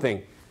to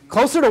something.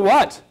 Closer to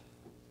what?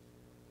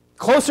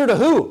 Closer to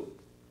who?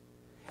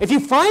 If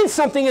you find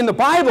something in the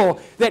Bible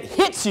that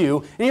hits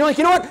you, and you're like,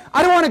 you know what,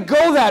 I don't want to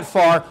go that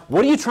far,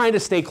 what are you trying to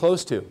stay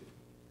close to?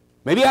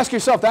 Maybe ask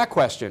yourself that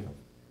question.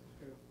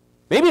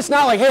 Maybe it's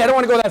not like, hey, I don't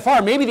want to go that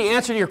far. Maybe the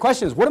answer to your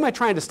question is, what am I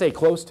trying to stay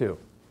close to?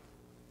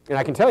 And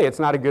I can tell you, it's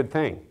not a good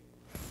thing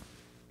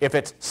if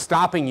it's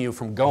stopping you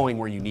from going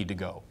where you need to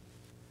go,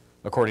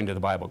 according to the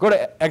Bible. Go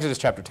to Exodus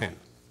chapter 10.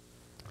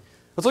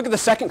 Let's look at the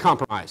second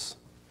compromise.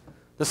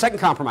 The second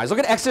compromise. Look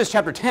at Exodus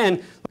chapter 10.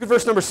 Look at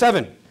verse number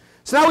 7.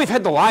 So now we've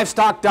had the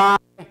livestock die.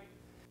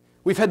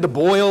 We've had the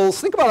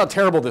boils. Think about how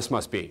terrible this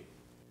must be.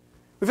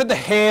 We've had the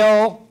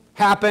hail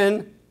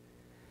happen.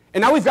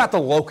 And now we've got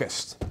the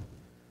locust.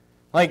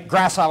 Like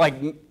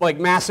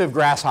massive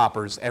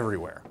grasshoppers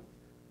everywhere.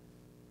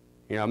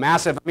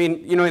 Massive. I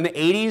mean, in the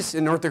 80s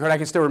in North Dakota, I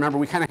can still remember,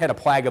 we kind of had a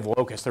plague of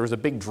locusts. There was a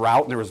big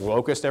drought and there was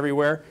locusts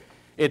everywhere.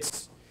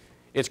 It's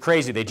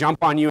crazy. They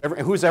jump on you.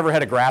 Who's ever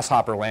had a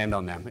grasshopper land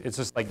on them? It's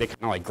just like they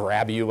kind of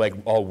grab you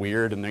all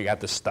weird and they got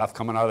this stuff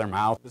coming out of their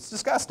mouth. It's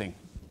disgusting.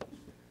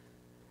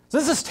 So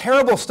this is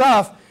terrible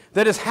stuff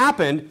that has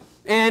happened.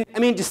 And I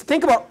mean, just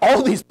think about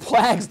all these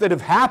plagues that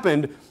have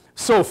happened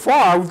so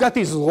far. We've got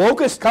these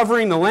locusts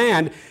covering the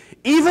land.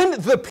 Even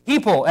the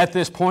people at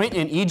this point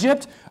in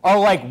Egypt are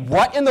like,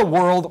 what in the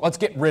world? Let's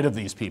get rid of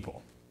these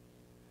people.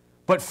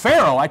 But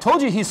Pharaoh, I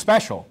told you he's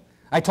special.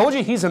 I told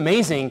you he's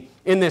amazing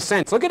in this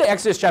sense. Look at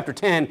Exodus chapter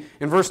 10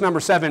 and verse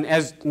number 7.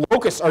 As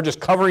locusts are just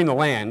covering the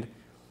land,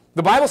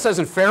 the Bible says,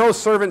 and Pharaoh's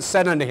servants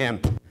said unto him,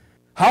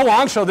 how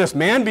long shall this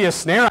man be a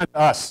snare unto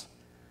us?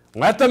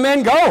 Let the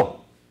men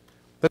go,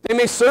 that they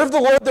may serve the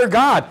Lord their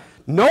God.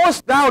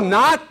 Knowest thou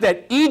not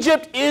that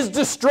Egypt is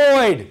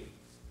destroyed?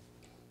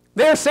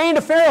 They're saying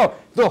to Pharaoh,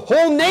 the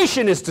whole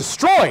nation is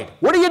destroyed.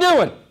 What are you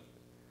doing?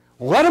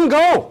 Let them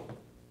go.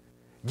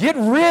 Get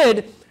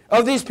rid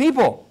of these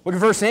people. Look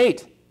at verse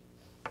 8.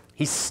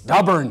 He's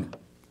stubborn.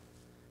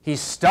 He's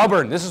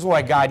stubborn. This is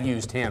why God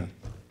used him.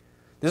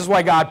 This is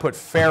why God put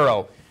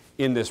Pharaoh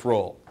in this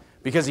role,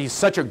 because he's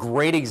such a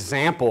great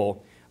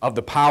example of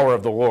the power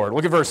of the Lord.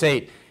 Look at verse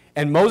 8.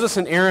 And Moses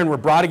and Aaron were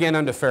brought again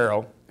unto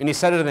Pharaoh, and he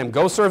said unto them,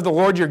 go serve the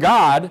Lord your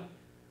God.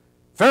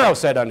 Pharaoh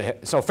said unto him,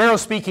 so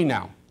Pharaoh's speaking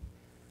now.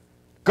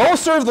 Go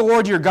serve the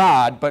Lord your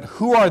God, but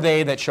who are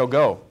they that shall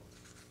go?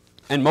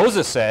 And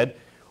Moses said,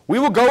 we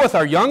will go with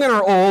our young and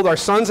our old, our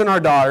sons and our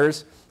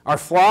daughters, our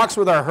flocks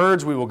with our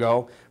herds we will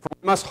go, for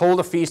we must hold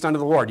a feast unto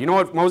the Lord. You know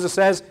what Moses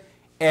says?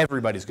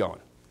 Everybody's going.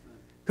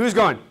 Who's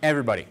going?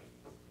 Everybody.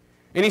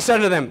 And he said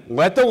to them,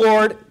 let the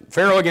Lord,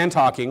 Pharaoh again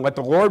talking, let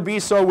the Lord be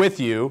so with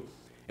you,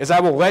 as I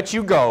will let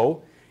you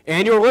go,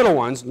 and your little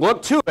ones.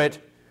 Look to it,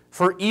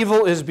 for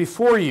evil is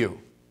before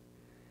you.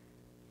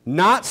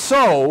 Not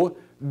so,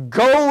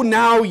 go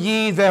now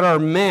ye that are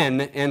men,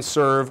 and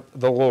serve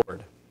the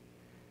Lord.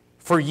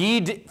 For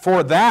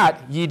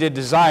that ye did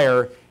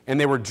desire, and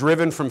they were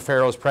driven from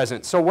Pharaoh's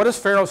presence. So what does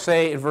Pharaoh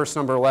say in verse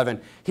number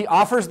 11? He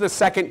offers the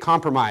second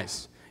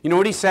compromise. You know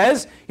what he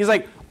says? He's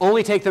like,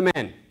 only take the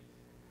men.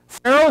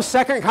 Pharaoh's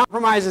second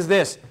compromise is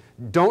this: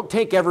 don't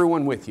take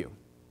everyone with you.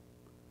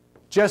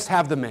 Just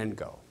have the men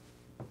go.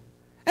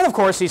 And of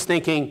course, he's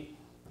thinking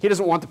he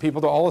doesn't want the people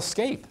to all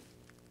escape.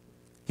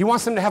 He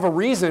wants them to have a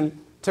reason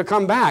to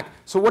come back.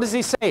 So what does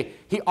he say?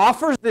 He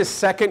offers this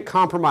second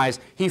compromise.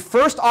 He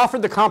first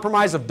offered the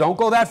compromise of don't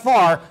go that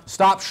far,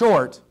 stop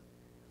short.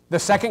 The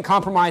second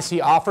compromise he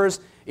offers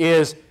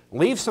is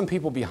leave some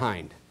people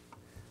behind.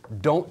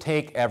 Don't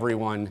take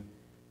everyone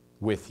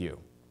with you.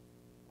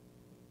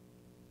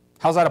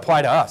 How does that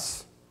apply to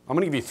us? I'm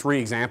going to give you 3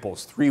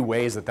 examples, 3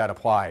 ways that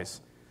applies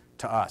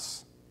to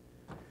us.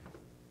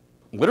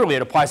 Literally,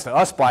 it applies to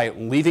us by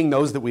leaving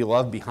those that we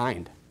love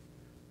behind.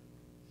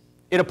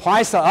 It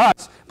applies to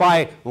us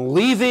by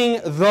leaving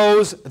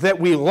those that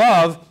we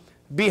love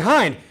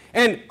behind.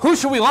 And who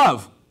should we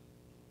love?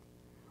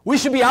 We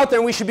should be out there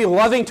and we should be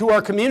loving to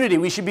our community.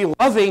 We should be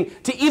loving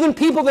to even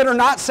people that are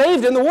not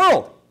saved in the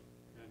world.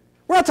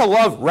 We're not to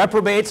love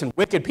reprobates and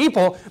wicked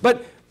people,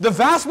 but the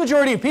vast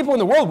majority of people in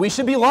the world we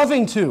should be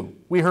loving to,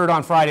 we heard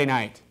on Friday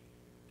night.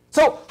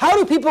 So how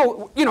do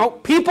people,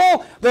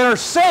 people that are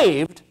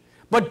saved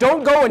but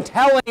don't go and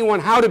tell anyone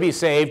how to be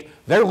saved,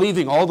 they're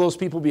leaving all those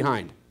people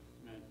behind.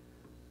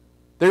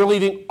 They're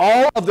leaving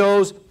all of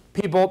those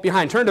people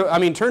behind. Turn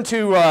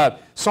to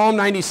Psalm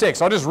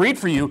 96. I'll just read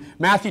for you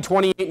Matthew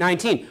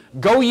 28:19.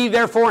 Go ye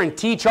therefore and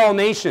teach all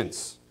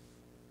nations,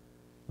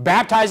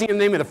 baptizing in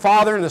the name of the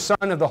Father and the Son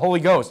and of the Holy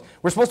Ghost.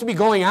 We're supposed to be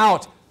going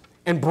out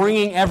and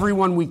bringing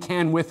everyone we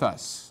can with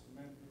us.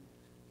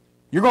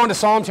 You're going to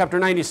Psalm chapter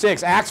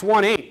 96, Acts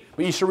 1:8.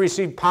 But you shall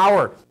receive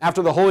power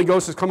after the Holy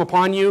Ghost has come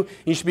upon you.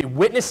 You should be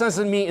witnesses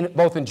of me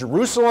both in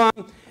Jerusalem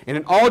and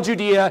in all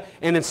Judea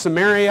and in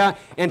Samaria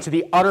and to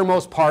the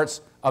uttermost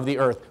parts of the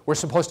earth. We're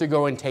supposed to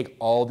go and take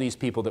all these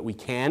people that we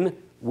can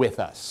with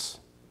us.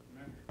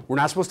 Amen. We're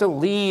not supposed to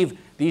leave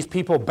these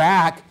people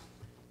back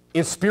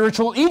in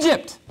spiritual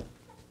Egypt.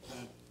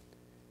 Amen.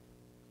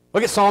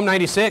 Look at Psalm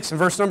 96 and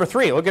verse number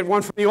 3. Look at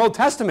one from the Old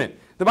Testament.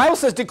 The Bible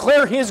says,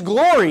 declare his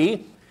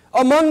glory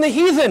among the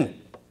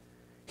heathen,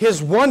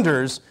 his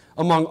wonders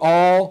among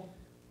all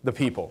the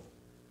people.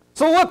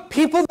 So look,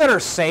 people that are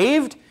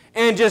saved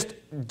and just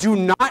do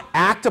not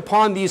act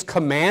upon these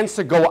commands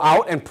to go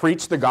out and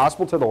preach the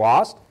gospel to the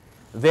lost,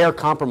 they are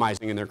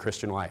compromising in their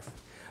Christian life.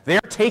 They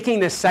are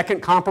taking this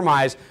second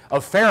compromise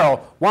of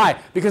Pharaoh. Why?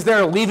 Because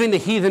they're leaving the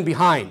heathen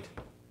behind.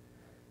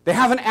 They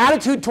have an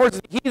attitude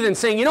towards the heathen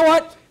saying, you know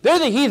what? They're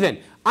the heathen.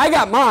 I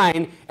got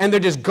mine, and they're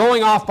just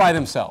going off by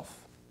themselves.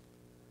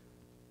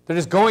 They're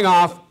just going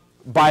off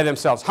by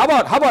themselves. How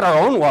about our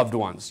own loved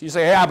ones? You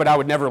say, yeah, but I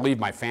would never leave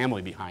my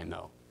family behind,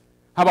 though.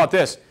 How about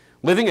this?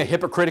 Living a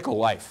hypocritical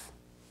life.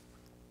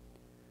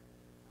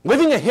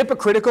 Living a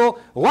hypocritical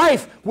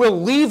life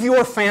will leave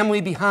your family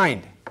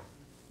behind.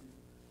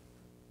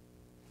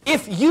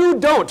 If you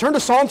don't, turn to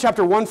Psalm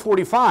chapter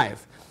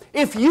 145.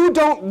 If you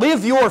don't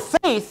live your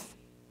faith,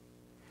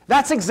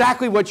 that's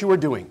exactly what you are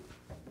doing.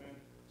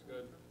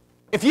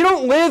 If you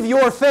don't live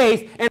your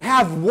faith and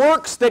have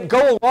works that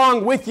go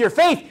along with your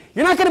faith,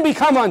 you're not going to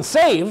become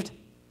unsaved,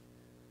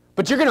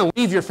 but you're going to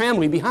leave your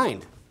family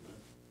behind.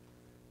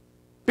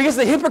 Because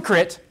the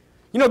hypocrite,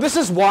 this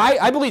is why,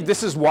 I believe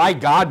this is why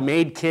God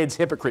made kids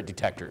hypocrite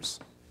detectors.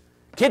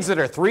 Kids that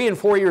are 3 and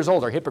 4 years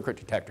old are hypocrite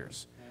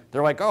detectors.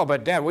 They're like, oh,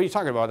 but Dad, what are you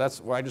talking about?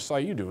 That's why I just saw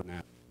you doing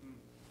that.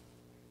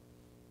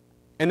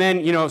 And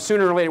then,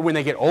 sooner or later when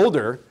they get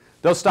older,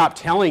 they'll stop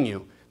telling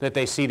you. that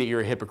they see that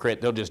you're a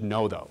hypocrite. They'll just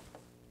know, though.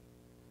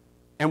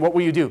 And what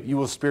will you do? You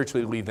will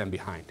spiritually leave them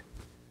behind.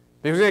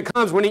 Because when it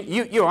comes, when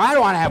I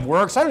don't want to have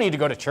works. I don't need to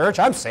go to church.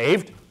 I'm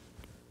saved.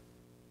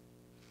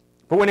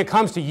 But when it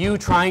comes to you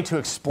trying to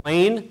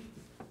explain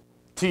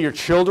to your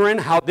children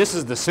how this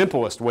is the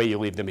simplest way you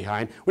leave them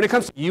behind, when it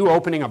comes to you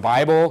opening a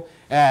Bible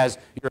as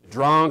you're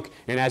drunk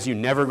and as you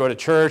never go to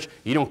church,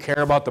 you don't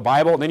care about the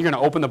Bible, and then you're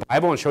going to open the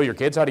Bible and show your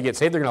kids how to get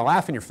saved, they're going to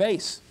laugh in your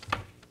face.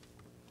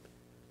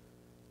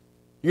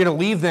 You're going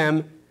to leave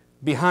them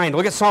behind.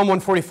 Look at Psalm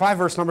 145,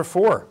 verse number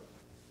 4.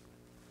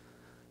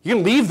 You're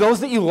going to leave those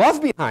that you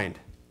love behind.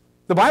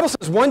 The Bible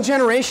says, one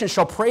generation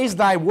shall praise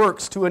thy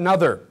works to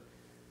another,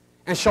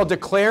 and shall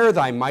declare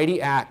thy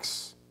mighty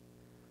acts.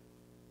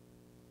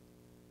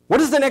 What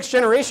is the next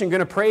generation going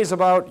to praise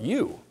about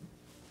you?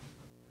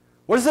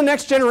 What is the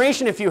next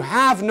generation if you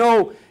have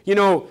no,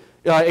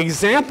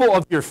 example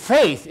of your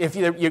faith?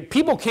 If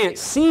people can't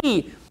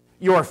see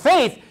your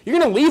faith, you're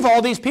going to leave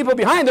all these people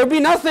behind. There'll be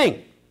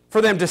nothing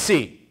for them to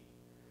see.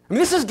 I mean,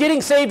 this is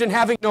getting saved and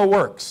having no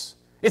works.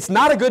 It's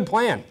not a good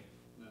plan.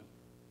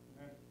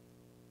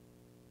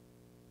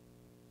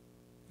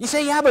 You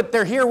say, yeah, but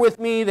they're here with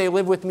me, they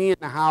live with me in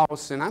the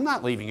house, and I'm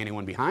not leaving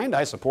anyone behind.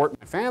 I support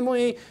my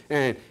family,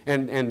 and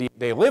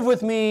they live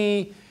with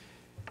me.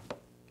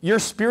 You're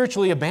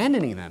spiritually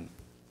abandoning them,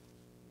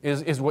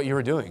 is what you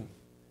are doing.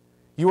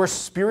 You are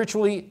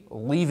spiritually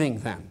leaving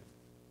them.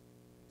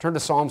 Turn to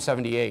Psalm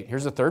 78.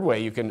 Here's the third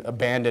way you can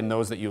abandon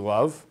those that you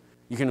love.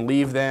 You can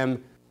leave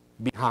them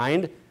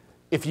behind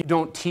if you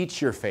don't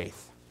teach your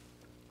faith.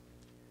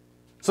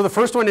 So the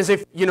first one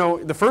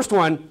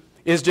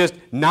is just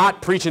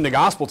not preaching the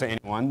gospel to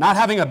anyone, not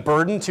having a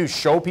burden to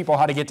show people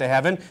how to get to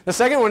heaven. The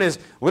second one is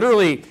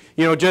literally,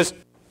 just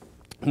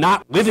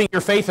not living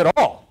your faith at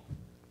all.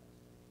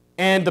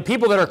 And the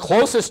people that are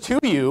closest to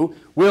you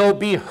will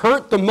be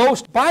hurt the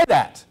most by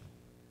that.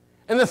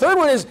 And the third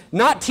one is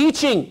not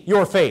teaching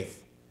your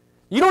faith.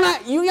 You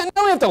not only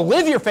have to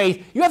live your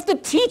faith, you have to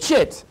teach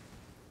it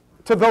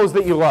to those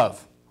that you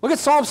love. Look at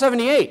Psalm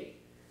 78.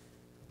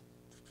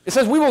 It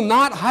says, we will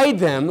not hide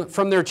them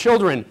from their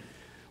children.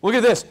 Look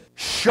at this.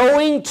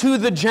 Showing to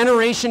the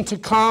generation to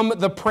come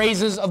the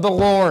praises of the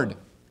Lord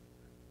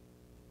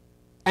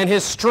and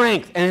his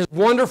strength and his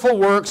wonderful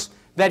works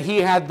that he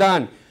had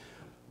done.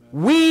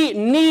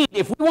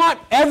 If we want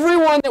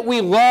everyone that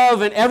we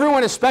love and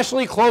everyone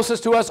especially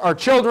closest to us, our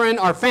children,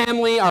 our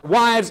family, our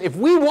wives, if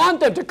we want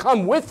them to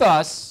come with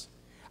us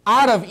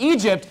out of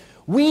Egypt,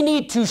 we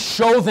need to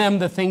show them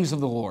the things of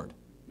the Lord.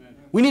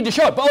 We need to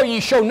show it. But you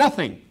show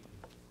nothing.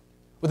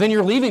 Well, then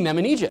you're leaving them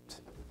in Egypt.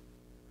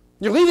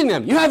 You're leaving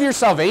them. You have your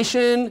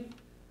salvation.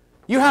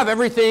 You have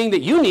everything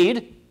that you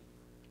need.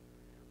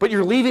 But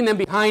you're leaving them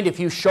behind if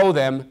you show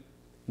them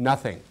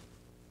nothing.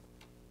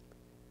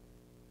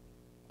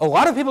 A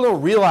lot of people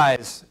don't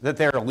realize that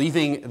they're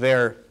leaving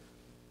their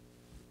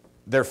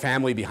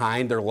family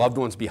behind, their loved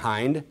ones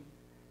behind,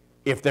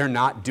 if they're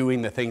not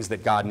doing the things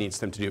that God needs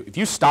them to do. If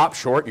you stop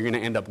short, you're going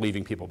to end up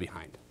leaving people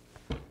behind.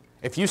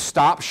 If you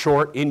stop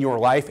short in your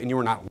life and you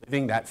are not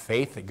living that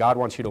faith that God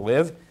wants you to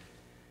live,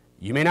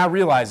 you may not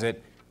realize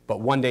it, but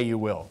one day you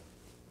will,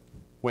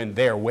 when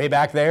they're way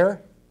back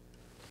there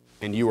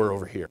and you are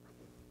over here.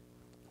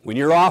 When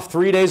you're off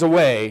 3 days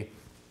away,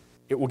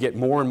 it will get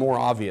more and more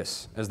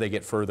obvious as they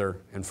get further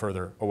and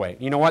further away.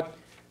 You know what?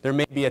 There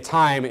may be a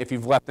time, if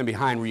you've left them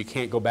behind, where you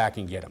can't go back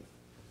and get them.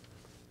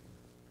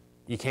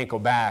 You can't go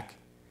back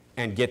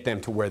and get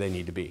them to where they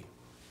need to be.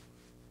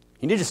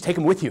 You need to just take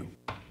them with you.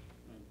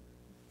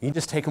 You need to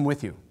just take them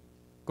with you.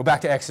 Go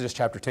back to Exodus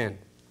chapter 10.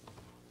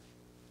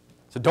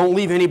 So don't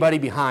leave anybody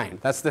behind.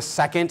 That's the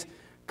second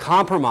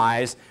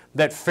compromise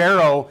that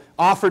Pharaoh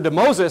offered to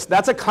Moses.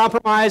 That's a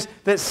compromise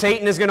that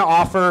Satan is going to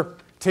offer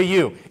to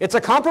you. It's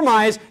a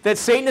compromise that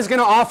Satan is going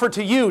to offer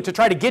to you to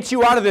try to get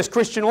you out of this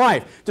Christian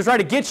life, to try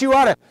to get you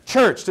out of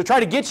church, to try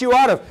to get you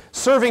out of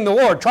serving the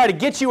Lord, try to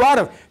get you out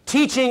of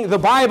teaching the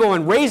Bible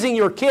and raising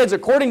your kids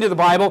according to the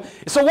Bible.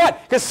 So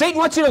what? Because Satan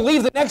wants you to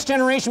leave the next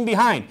generation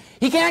behind.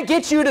 He can't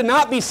get you to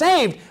not be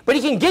saved, but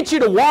he can get you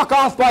to walk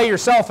off by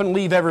yourself and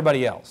leave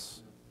everybody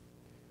else.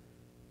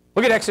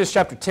 Look at Exodus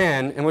chapter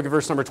 10 and look at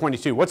verse number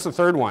 22. What's the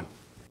third one?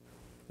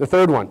 The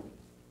third one.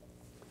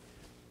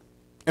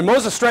 And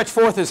Moses stretched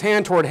forth his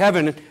hand toward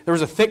heaven. There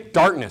was a thick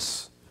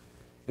darkness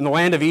in the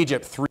land of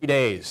Egypt 3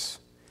 days.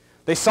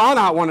 They saw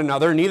not one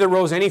another, neither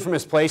rose any from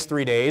his place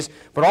 3 days.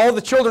 But all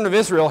the children of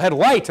Israel had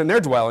light in their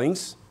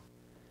dwellings.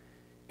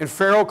 And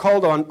Pharaoh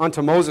called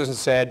unto Moses and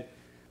said,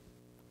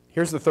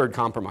 here's the third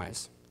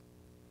compromise.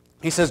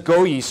 He says,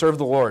 go ye, serve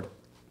the Lord.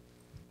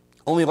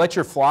 Only let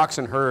your flocks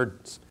and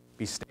herds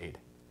be stayed.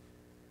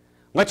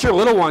 Let your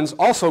little ones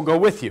also go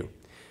with you.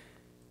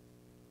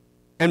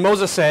 And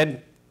Moses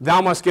said, thou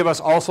must give us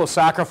also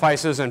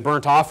sacrifices and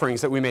burnt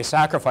offerings, that we may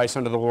sacrifice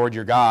unto the Lord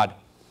your God.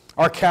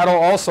 Our cattle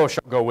also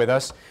shall go with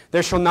us.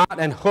 There shall not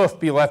an hoof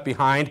be left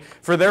behind.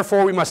 For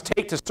therefore we must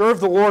take to serve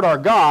the Lord our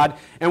God,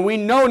 and we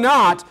know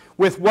not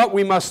with what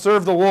we must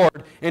serve the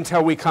Lord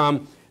until we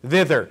come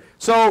thither.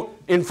 So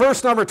in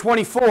verse number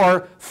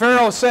 24,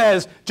 Pharaoh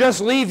says, just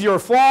leave your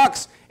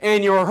flocks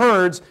and your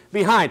herds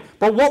behind.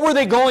 But what were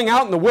they going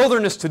out in the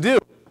wilderness to do?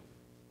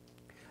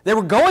 They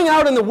were going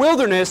out in the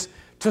wilderness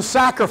to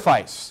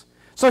sacrifice.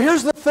 So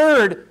here's the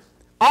third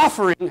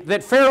offering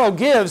that Pharaoh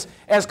gives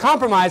as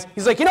compromise.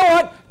 He's like, you know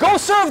what? Go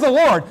serve the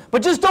Lord,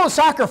 but just don't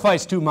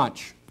sacrifice too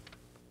much.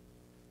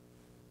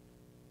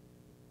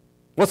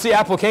 What's the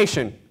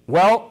application?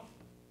 Well,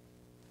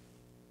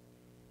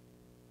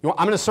 I'm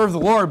going to serve the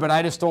Lord, but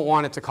I just don't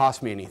want it to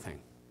cost me anything.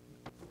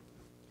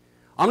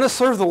 I'm going to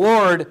serve the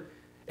Lord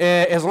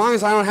as long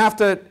as I don't have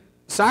to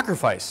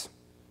sacrifice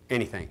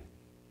anything.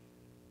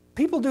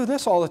 People do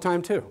this all the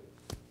time too.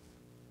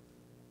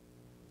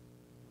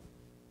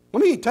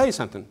 Let me tell you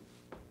something.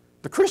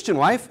 The Christian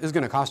life is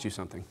going to cost you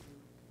something.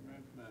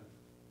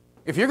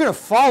 If you're going to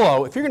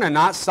follow, if you're going to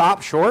not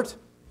stop short,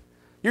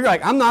 you're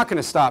like, I'm not going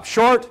to stop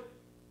short.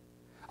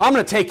 I'm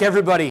going to take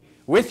everybody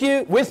with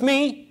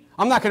me.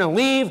 I'm not going to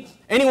leave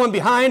anyone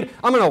behind.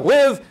 I'm going to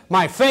live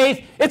my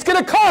faith. It's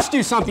going to cost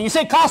you something. You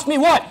say, cost me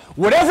what?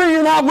 Whatever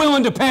you're not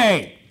willing to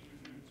pay.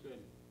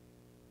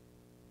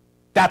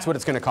 That's what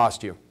it's going to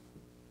cost you.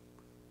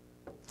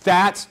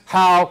 That's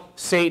how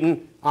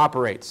Satan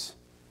operates.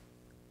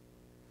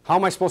 How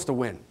am I supposed to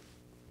win?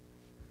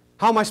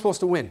 How am I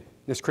supposed to win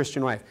this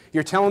Christian life?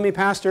 You're telling me,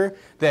 Pastor,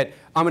 that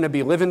I'm going to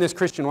be living this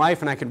Christian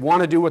life and I can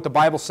want to do what the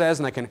Bible says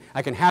and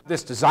I can have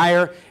this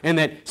desire, and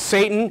that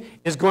Satan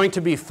is going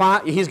to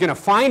he's going to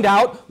find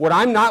out what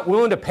I'm not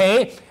willing to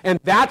pay, and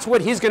that's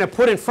what he's going to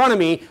put in front of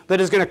me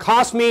that is going to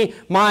cost me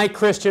my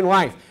Christian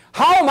life.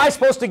 How am I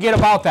supposed to get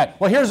about that?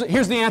 Well,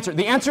 here's the answer.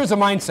 The answer is a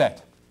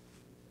mindset.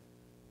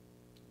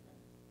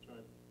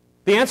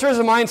 The answer is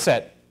a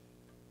mindset.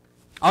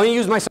 I'll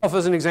use myself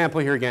as an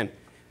example here again.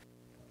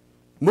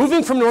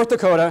 Moving from North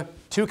Dakota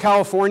to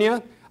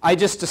California, I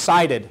just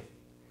decided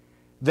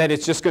that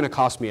it's just going to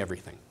cost me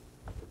everything.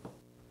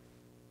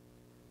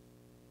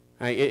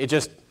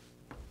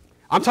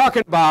 I'm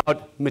talking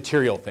about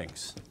material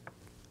things.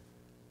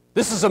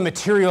 This is a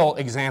material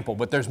example,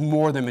 but there's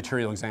more than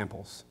material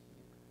examples.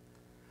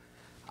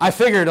 I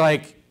figured,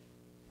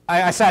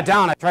 I sat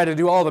down, I tried to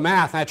do all the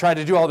math, and I tried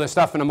to do all this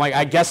stuff, and I'm like,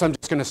 I guess I'm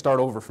just going to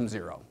start over from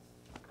zero.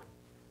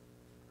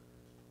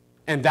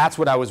 And that's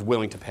what I was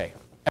willing to pay,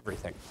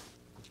 everything.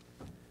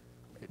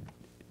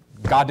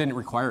 God didn't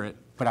require it,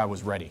 but I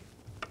was ready.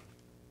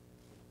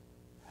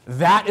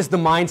 That is the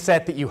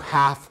mindset that you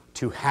have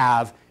to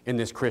have in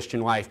this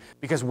Christian life,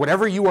 because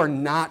whatever you are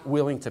not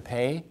willing to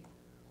pay,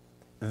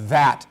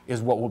 that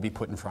is what will be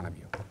put in front of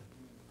you.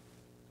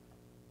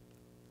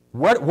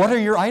 What are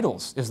your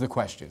idols, is the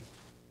question.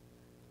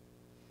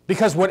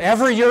 Because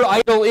whatever your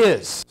idol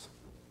is,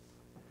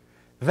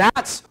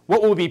 that's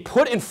what will be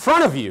put in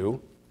front of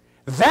you.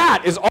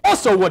 That is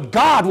also what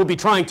God will be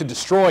trying to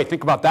destroy.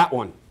 Think about that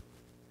one.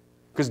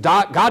 Because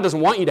God doesn't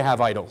want you to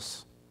have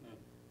idols.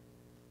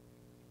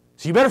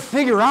 So you better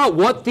figure out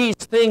what these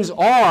things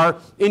are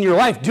in your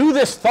life. Do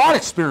this thought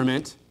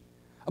experiment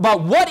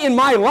about what in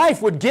my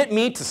life would get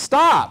me to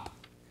stop.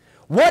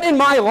 What in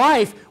my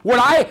life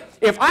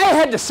if I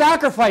had to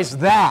sacrifice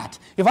that,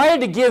 if I had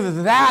to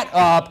give that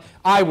up,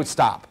 I would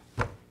stop.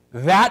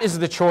 That is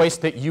the choice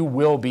that you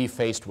will be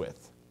faced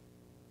with.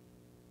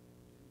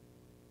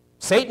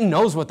 Satan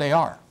knows what they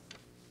are.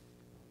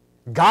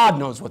 God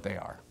knows what they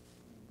are.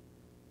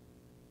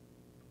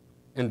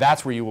 And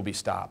that's where you will be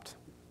stopped.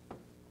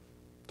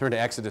 Turn to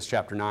Exodus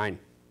chapter 9.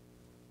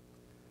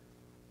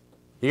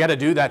 You got to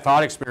do that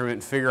thought experiment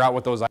and figure out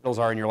what those idols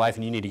are in your life,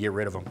 and you need to get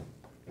rid of them.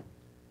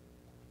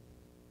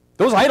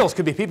 Those idols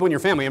could be people in your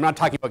family. I'm not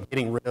talking about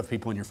getting rid of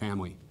people in your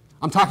family.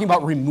 I'm talking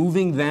about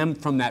removing them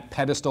from that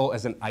pedestal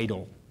as an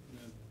idol.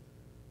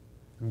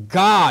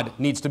 God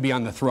needs to be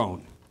on the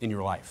throne in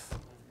your life.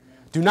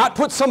 Do not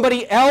put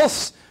somebody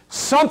else,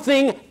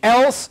 something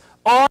else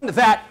on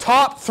that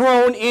top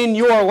throne in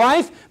your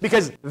life,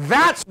 because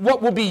that's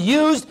what will be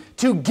used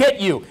to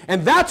get you.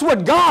 And that's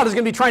what God is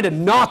going to be trying to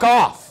knock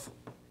off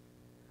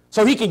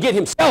so he can get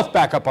himself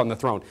back up on the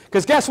throne.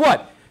 Because guess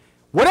what?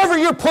 Whatever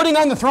you're putting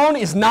on the throne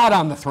is not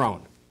on the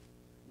throne.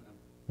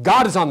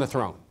 God is on the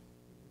throne.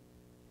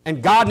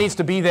 And God needs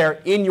to be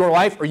there in your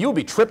life, or you'll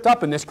be tripped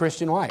up in this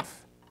Christian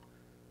life.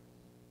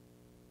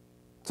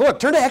 So look,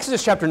 turn to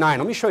Exodus chapter 9.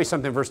 Let me show you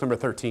something in verse number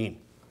 13.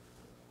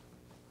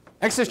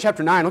 Exodus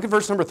chapter 9, look at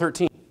verse number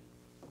 13.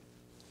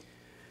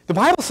 The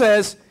Bible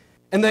says,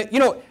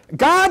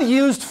 God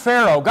used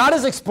Pharaoh. God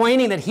is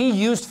explaining that he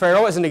used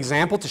Pharaoh as an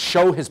example to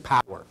show his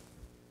power,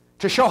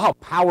 to show how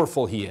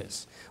powerful he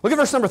is. Look at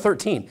verse number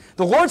 13.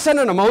 The Lord said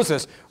unto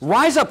Moses,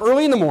 rise up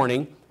early in the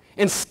morning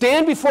and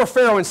stand before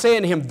Pharaoh and say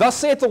unto him, thus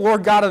saith the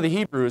Lord God of the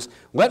Hebrews,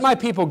 let my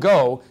people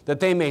go, that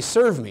they may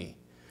serve me.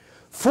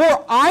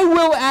 For I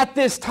will at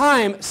this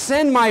time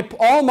send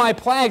all my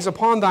plagues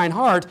upon thine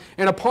heart,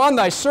 and upon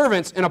thy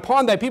servants, and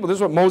upon thy people. This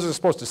is what Moses is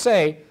supposed to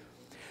say.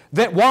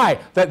 That why?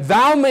 That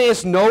thou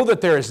mayest know that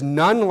there is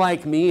none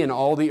like me in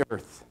all the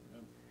earth.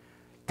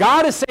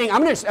 God is saying,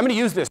 I'm going to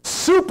use this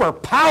super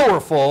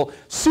powerful,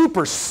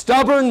 super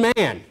stubborn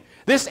man.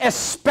 This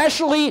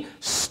especially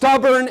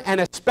stubborn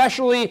and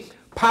especially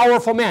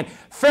powerful man.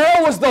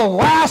 Pharaoh was the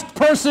last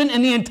person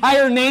in the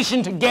entire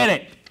nation to get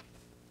it.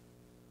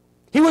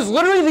 He was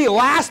literally the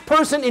last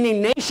person in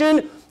a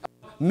nation,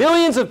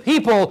 millions of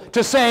people,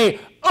 to say,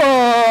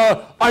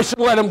 I should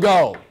let him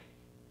go.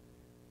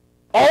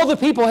 All the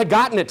people had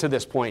gotten it to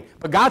this point.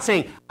 But God's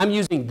saying, I'm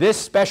using this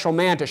special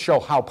man to show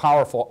how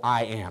powerful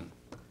I am.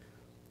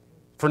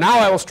 For now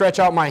I will stretch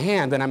out my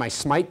hand, that I might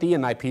smite thee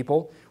and thy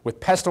people with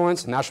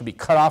pestilence, and thou shalt be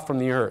cut off from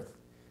the earth.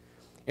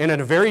 And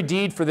in a very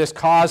deed for this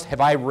cause have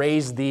I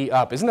raised thee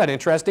up. Isn't that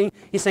interesting?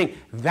 He's saying,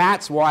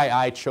 that's why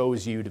I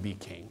chose you to be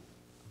king.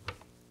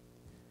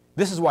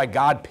 This is why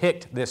God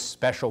picked this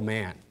special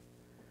man,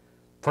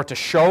 for to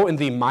show in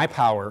thee my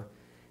power,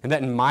 and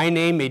that in my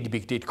name may be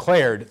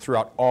declared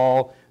throughout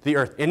all the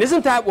earth. And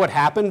isn't that what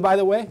happened, by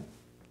the way?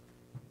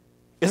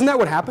 Isn't that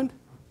what happened?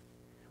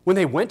 When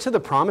they went to the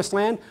promised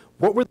land,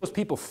 what were those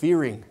people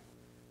fearing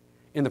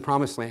in the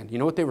promised land? You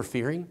know what they were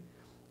fearing?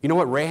 You know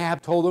what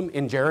Rahab told them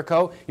in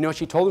Jericho? You know what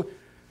she told them?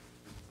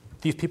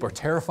 These people are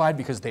terrified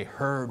because they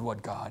heard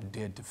what God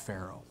did to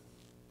Pharaoh.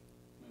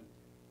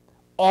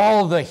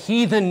 All the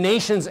heathen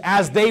nations,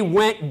 as they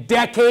went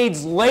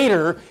decades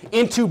later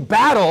into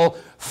battle,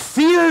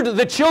 feared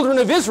the children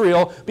of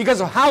Israel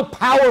because of how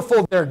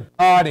powerful their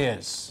God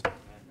is.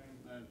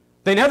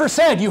 They never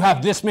said, you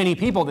have this many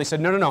people. They said,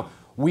 no, no, no.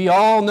 We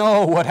all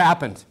know what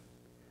happened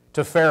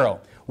to Pharaoh.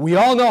 We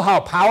all know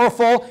how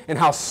powerful and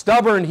how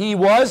stubborn he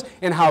was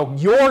and how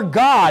your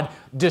God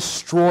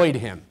destroyed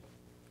him.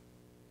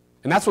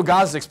 And that's what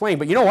God is explaining.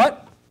 But you know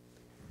what?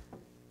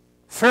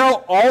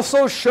 Pharaoh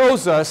also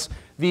shows us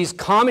these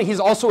common, he's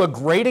also a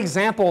great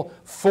example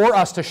for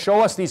us to show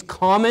us these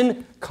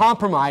common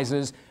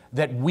compromises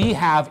that we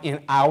have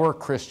in our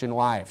Christian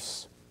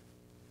lives.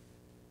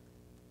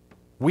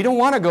 We don't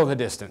want to go the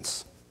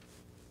distance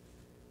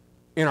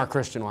in our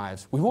Christian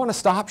lives. We want to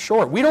stop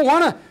short. We don't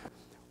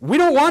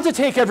want to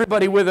take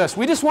everybody with us.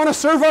 We just want to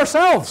serve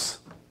ourselves.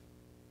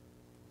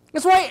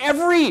 That's why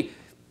every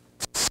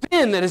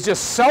sin that is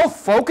just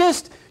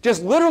self-focused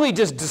just literally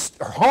just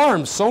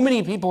harms so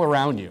many people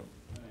around you.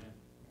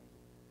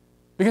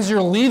 Because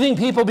you're leaving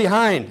people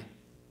behind.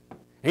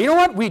 And you know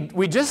what?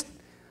 We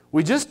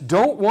just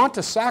don't want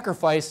to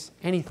sacrifice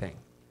anything.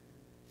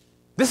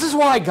 This is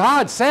why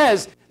God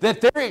says that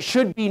there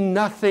should be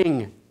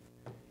nothing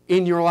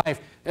in your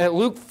life. At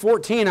Luke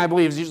 14, I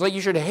believe, it's like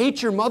you should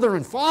hate your mother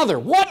and father.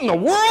 What in the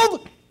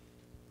world?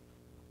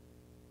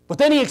 But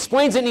then he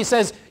explains it and he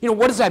says, you know,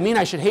 what does that mean?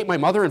 I should hate my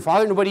mother and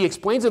father? But he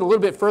explains it a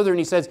little bit further and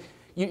he says,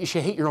 you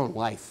should hate your own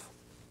life.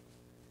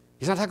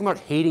 He's not talking about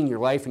hating your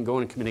life and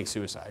going and committing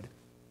suicide.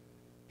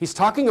 He's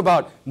talking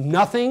about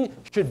nothing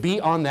should be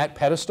on that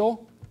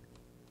pedestal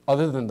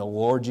other than the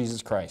Lord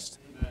Jesus Christ.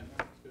 Amen.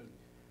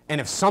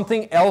 And if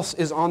something else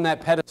is on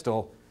that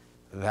pedestal,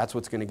 that's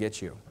what's going to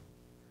get you.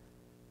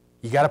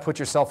 You got to put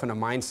yourself in a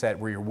mindset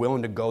where you're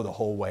willing to go the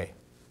whole way.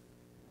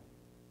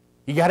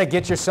 You got to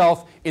get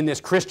yourself in this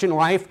Christian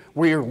life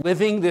where you're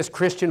living this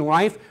Christian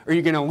life, or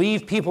you're going to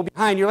leave people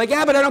behind. You're like,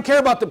 yeah, but I don't care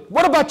about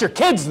what about your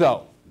kids,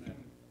 though?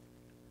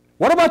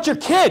 What about your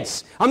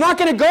kids? I'm not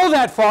going to go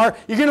that far.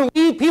 You're going to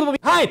leave people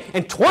behind.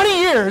 In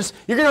 20 years,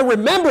 you're going to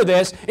remember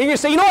this, and you're going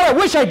to say, you know what, I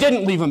wish I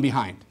didn't leave them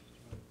behind.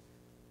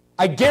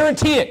 I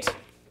guarantee it.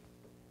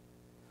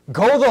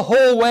 Go the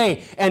whole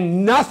way,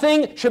 and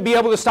nothing should be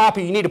able to stop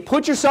you. You need to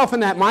put yourself in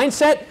that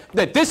mindset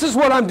that this is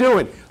what I'm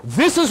doing.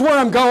 This is where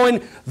I'm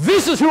going.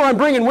 This is who I'm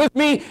bringing with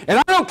me, and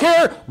I don't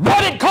care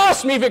what it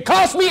costs me. If it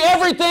costs me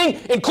everything,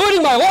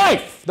 including my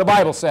life, the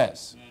Bible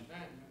says.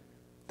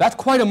 That's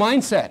quite a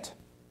mindset.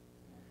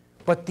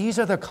 But these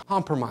are the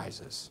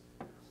compromises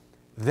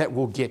that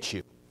will get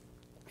you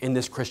in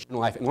this Christian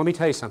life. And let me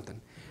tell you something.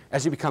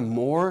 As you become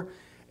more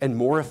and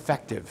more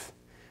effective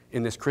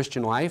in this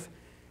Christian life,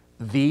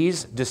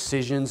 these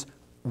decisions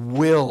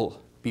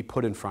will be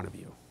put in front of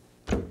you.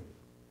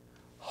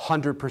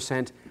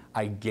 100%,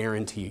 I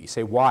guarantee you. You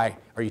say, why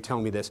are you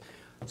telling me this?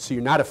 So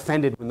you're not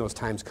offended when those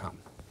times come.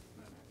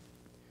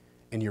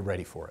 And you're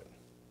ready for it.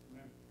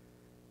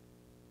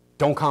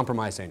 Don't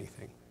compromise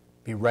anything.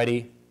 Be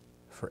ready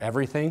for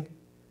everything.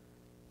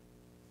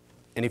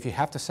 And if you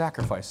have to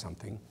sacrifice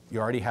something, you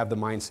already have the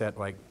mindset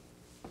like,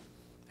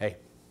 hey,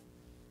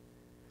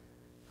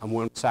 I'm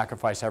willing to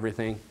sacrifice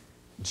everything.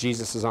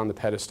 Jesus is on the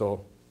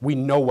pedestal. We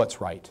know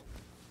what's right.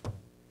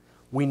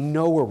 We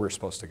know where we're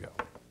supposed to go.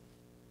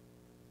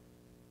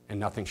 And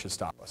nothing should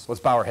stop us.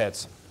 Let's bow our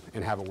heads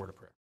and have a word of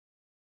prayer.